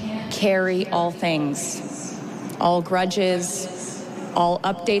can't carry all things, all grudges, all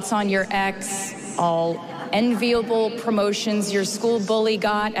updates on your ex, all enviable promotions your school bully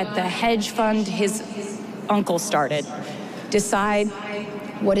got at the hedge fund his uncle started. Decide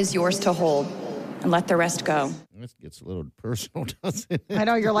what is yours to hold and let the rest go. This gets a little personal, doesn't it? I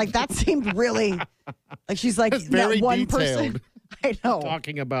know, you're like, that seemed really, like she's like, That's very that one detailed. person. I know.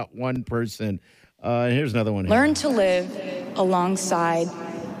 Talking about one person. Here's another one. Learn to live alongside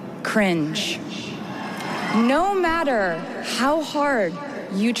cringe. No matter how hard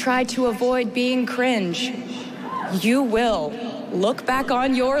you try to avoid being cringe, you will look back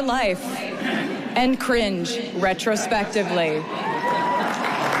on your life and cringe retrospectively.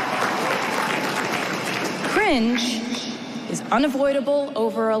 Cringe is unavoidable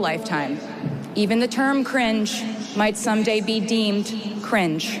over a lifetime. Even the term cringe might someday be deemed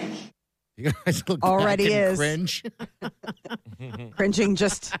cringe. You guys look Already back and is. cringe. Cringing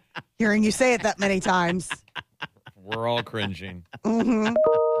just hearing you say it that many times. We're all cringing. Mm-hmm.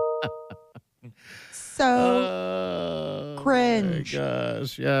 So cringe. My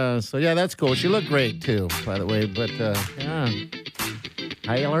gosh, yeah. So yeah, that's cool. She looked great too, by the way. But yeah,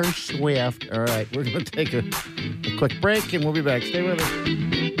 Taylor Swift. All right, we're gonna take a quick break, and we'll be back. Stay with us.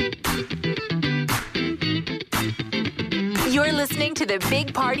 You're listening to the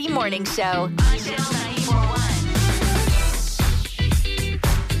Big Party Morning Show on Channel 94.1.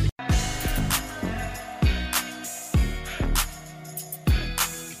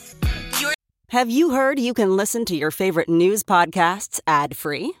 Have you heard you can listen to your favorite news podcasts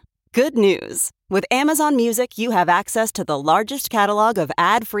ad-free? Good news. With Amazon Music, you have access to the largest catalog of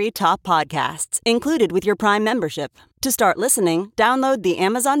ad-free top podcasts included with your Prime membership. To start listening, download the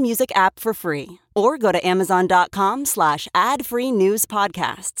Amazon Music app for free or go to amazon.com/ad-free news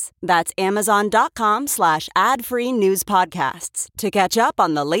podcasts. That's amazon.com/ad-free news podcasts to catch up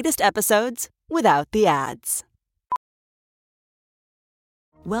on the latest episodes without the ads.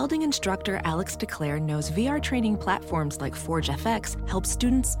 Welding instructor Alex DeClaire knows VR training platforms like Forge FX help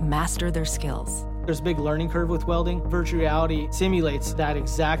students master their skills. There's a big learning curve with welding. Virtual reality simulates that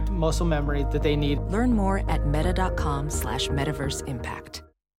exact muscle memory that they need. Learn more at meta.com/metaverse impact.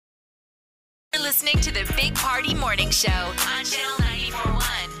 You're listening to the Big Party Morning Show on Channel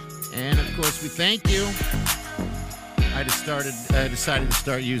 94.1. And of course, we thank you. I decided to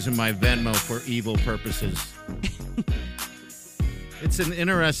start using my Venmo for evil purposes. It's an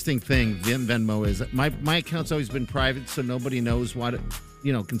interesting thing. Venmo is my account's always been private, so nobody knows what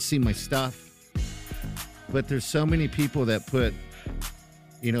can see my stuff. But there's so many people that put,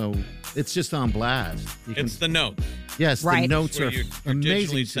 it's just on blast. It's the notes. Yes, right. The notes are you're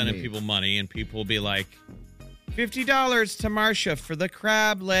amazing. Digitally sending people money, and people will be like, $50 to Marcia for the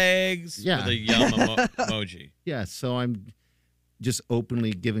crab legs. Yeah. With a yum emoji. Yeah, so I'm just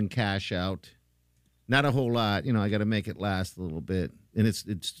openly giving cash out. Not a whole lot. I got to make it last a little bit. and it's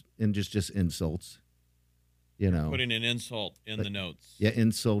just insults. You know, Putting an insult in the notes. Yeah,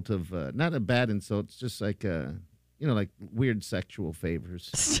 insult of not a bad insult. It's just like like weird sexual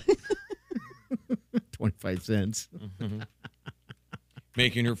favors. 25 cents. Mm-hmm.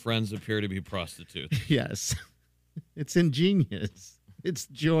 Making her friends appear to be prostitutes. Yes, it's ingenious. It's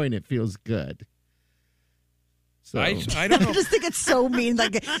joy and it feels good. So I don't know. I just think it's so mean.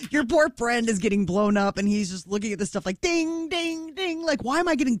 Like, your poor friend is getting blown up, and he's just looking at this stuff like, ding, ding, ding. Like, why am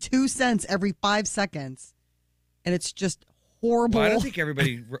I getting 2 cents every 5 seconds? And it's just horrible. Well, I don't think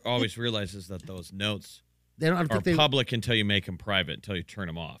everybody always realizes that those notes are public until you make them private, until you turn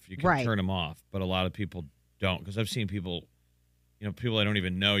them off. You can turn them off, but a lot of people don't. Because I've seen people, people I don't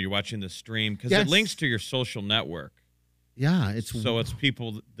even know. You're watching the stream because it links to your social network. Yeah, it's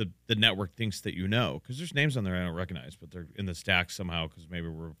people the network thinks that you know, because there's names on there I don't recognize, but they're in the stack somehow because maybe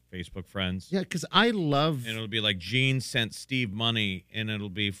we're Facebook friends. Yeah, because I love... And it'll be like, Gene sent Steve money, and it'll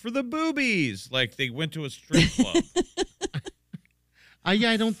be for the boobies, like they went to a strip club.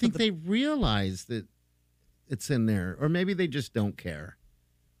 I don't think they realize that it's in there, or maybe they just don't care.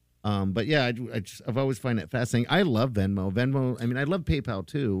 But yeah, I've always find it fascinating. I love Venmo. I mean, I love PayPal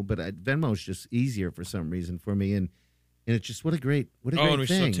too, but Venmo is just easier for some reason for me, and it's just what a great and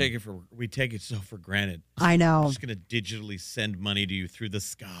thing. we take it so for granted. I know. I'm just gonna digitally send money to you through the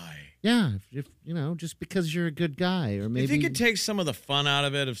sky. Yeah, if just because you're a good guy, or maybe you think it takes some of the fun out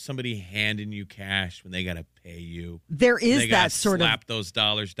of it of somebody handing you cash when they gotta pay you. There is that sort of slap those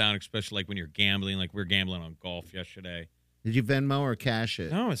dollars down, especially like when you're gambling. Like we were gambling on golf yesterday. Did you Venmo or cash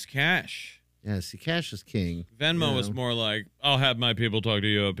it? No, it's cash. Yeah, see, cash is king. Venmo is more like, I'll have my people talk to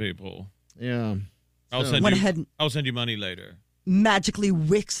your people. Yeah. I'll send you money later. Magically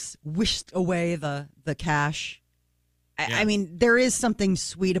whisked away the cash. I mean, there is something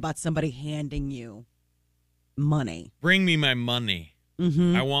sweet about somebody handing you money. Bring me my money.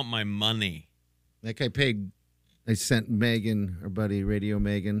 Mm-hmm. I want my money. Like I sent Megan, our buddy Radio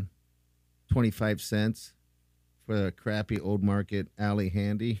Megan, 25 cents for a crappy Old Market Alley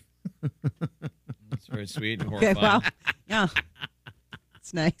handy. That's very sweet and okay, horrifying. well, yeah.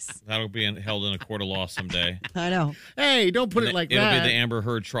 It's nice. That'll be held in a court of law someday. I know. Hey, don't put it like that. It'll be the Amber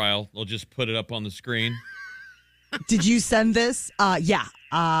Heard trial. They'll just put it up on the screen. Did you send this? Yeah.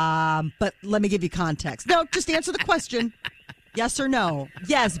 But let me give you context. No, just answer the question. Yes or no?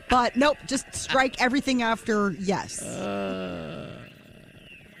 Yes, but nope. Just strike everything after yes.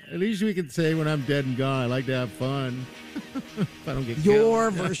 At least we can say when I'm dead and gone, I like to have fun. If I don't get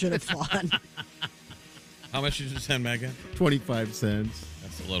your killed. version of fun. How much did you send, Megan? 25 cents.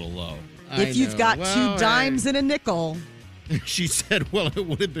 That's a little low. If you've got 2 dimes and a nickel. She said, well, it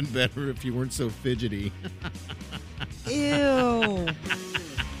would have been better if you weren't so fidgety. Ew.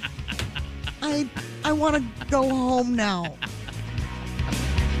 I want to go home now.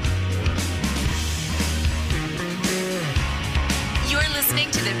 You're listening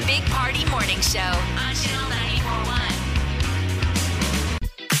to the Big Party Morning Show on Channel 941.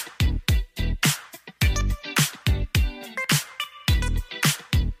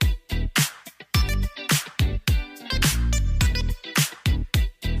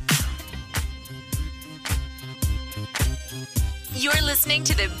 You're listening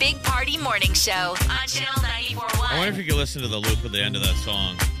to the Big Party Morning Show on Channel 941. I wonder if you could listen to the loop at the end of that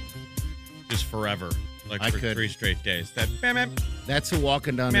song. Just forever. Like for 3 straight days. That's a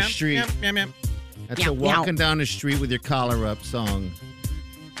walking down the street. That's a walking down the street with your collar up song.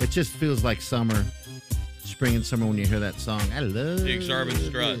 It just feels like summer. Spring and summer when you hear that song. I love the Exarban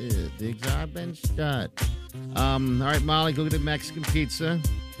Strut. The Exarban Strut. All right, Molly, go get a Mexican pizza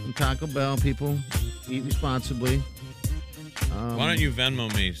from Taco Bell. People, eat responsibly. Why don't you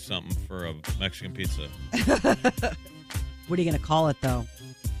Venmo me something for a Mexican pizza? What are you going to call it, though?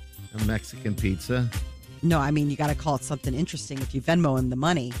 A Mexican pizza? No, I mean, you got to call it something interesting if you Venmo him the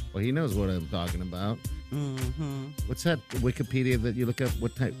money. Well, he knows what I'm talking about. Mm-hmm. What's that Wikipedia that you look up?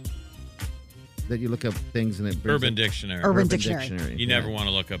 What type? That you look up things and it brings Urban Dictionary. Urban Dictionary. You never want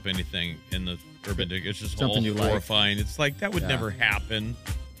to look up anything in the Urban Dictionary. It's just something all horrifying. It's like, that would never happen.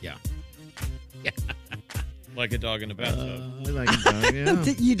 Yeah. Like a dog in a bathtub. Like a dog, yeah.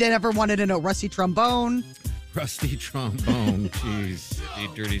 You did ever want it in a rusty trombone? Rusty trombone, jeez.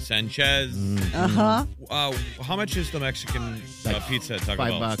 Dirty Sanchez. Uh-huh. How much is the Mexican pizza at Taco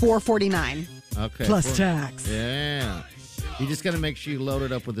Bell? $4.49. Okay. Plus tax. Yeah. You just got to make sure you load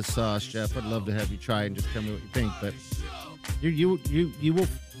it up with the sauce, Jeff. I'd love to have you try and just tell me what you think. But you will.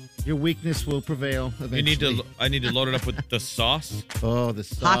 Your weakness will prevail eventually. I need to load it up with the sauce. Oh, the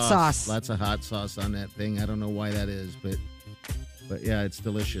sauce. Hot sauce. Lots of hot sauce on that thing. I don't know why that is, but yeah, it's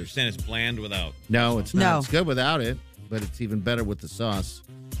delicious. You're saying it's bland without? No, it's not. No. It's good without it. but it's even better with the sauce.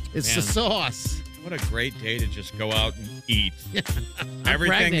 It's Man. the sauce. What a great day to just go out and eat. I'm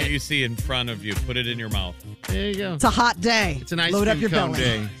Everything pregnant. that you see in front of you, put it in your mouth. There you go. It's a hot day. It's an ice Load cream up your cone belly.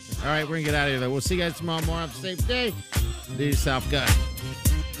 day. All right, we're going to get out of here, though. We'll see you guys tomorrow morning. Have a safe day. Do yourself good.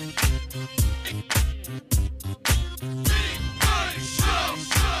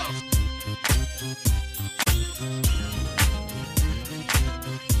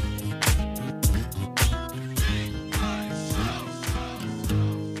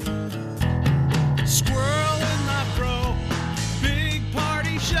 Squirrel in my fro, big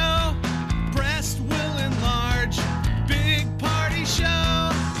party show. Breast will enlarge, big party show.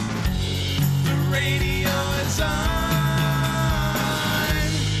 The radio is on.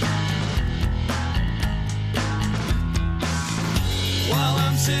 While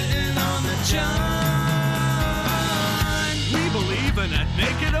I'm sitting on the john. We believe in a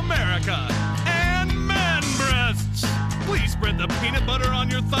naked America and man breasts. Please spread the peanut butter on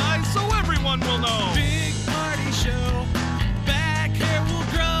your thighs so everyone will know. Big party show, back hair will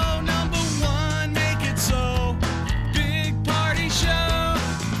grow.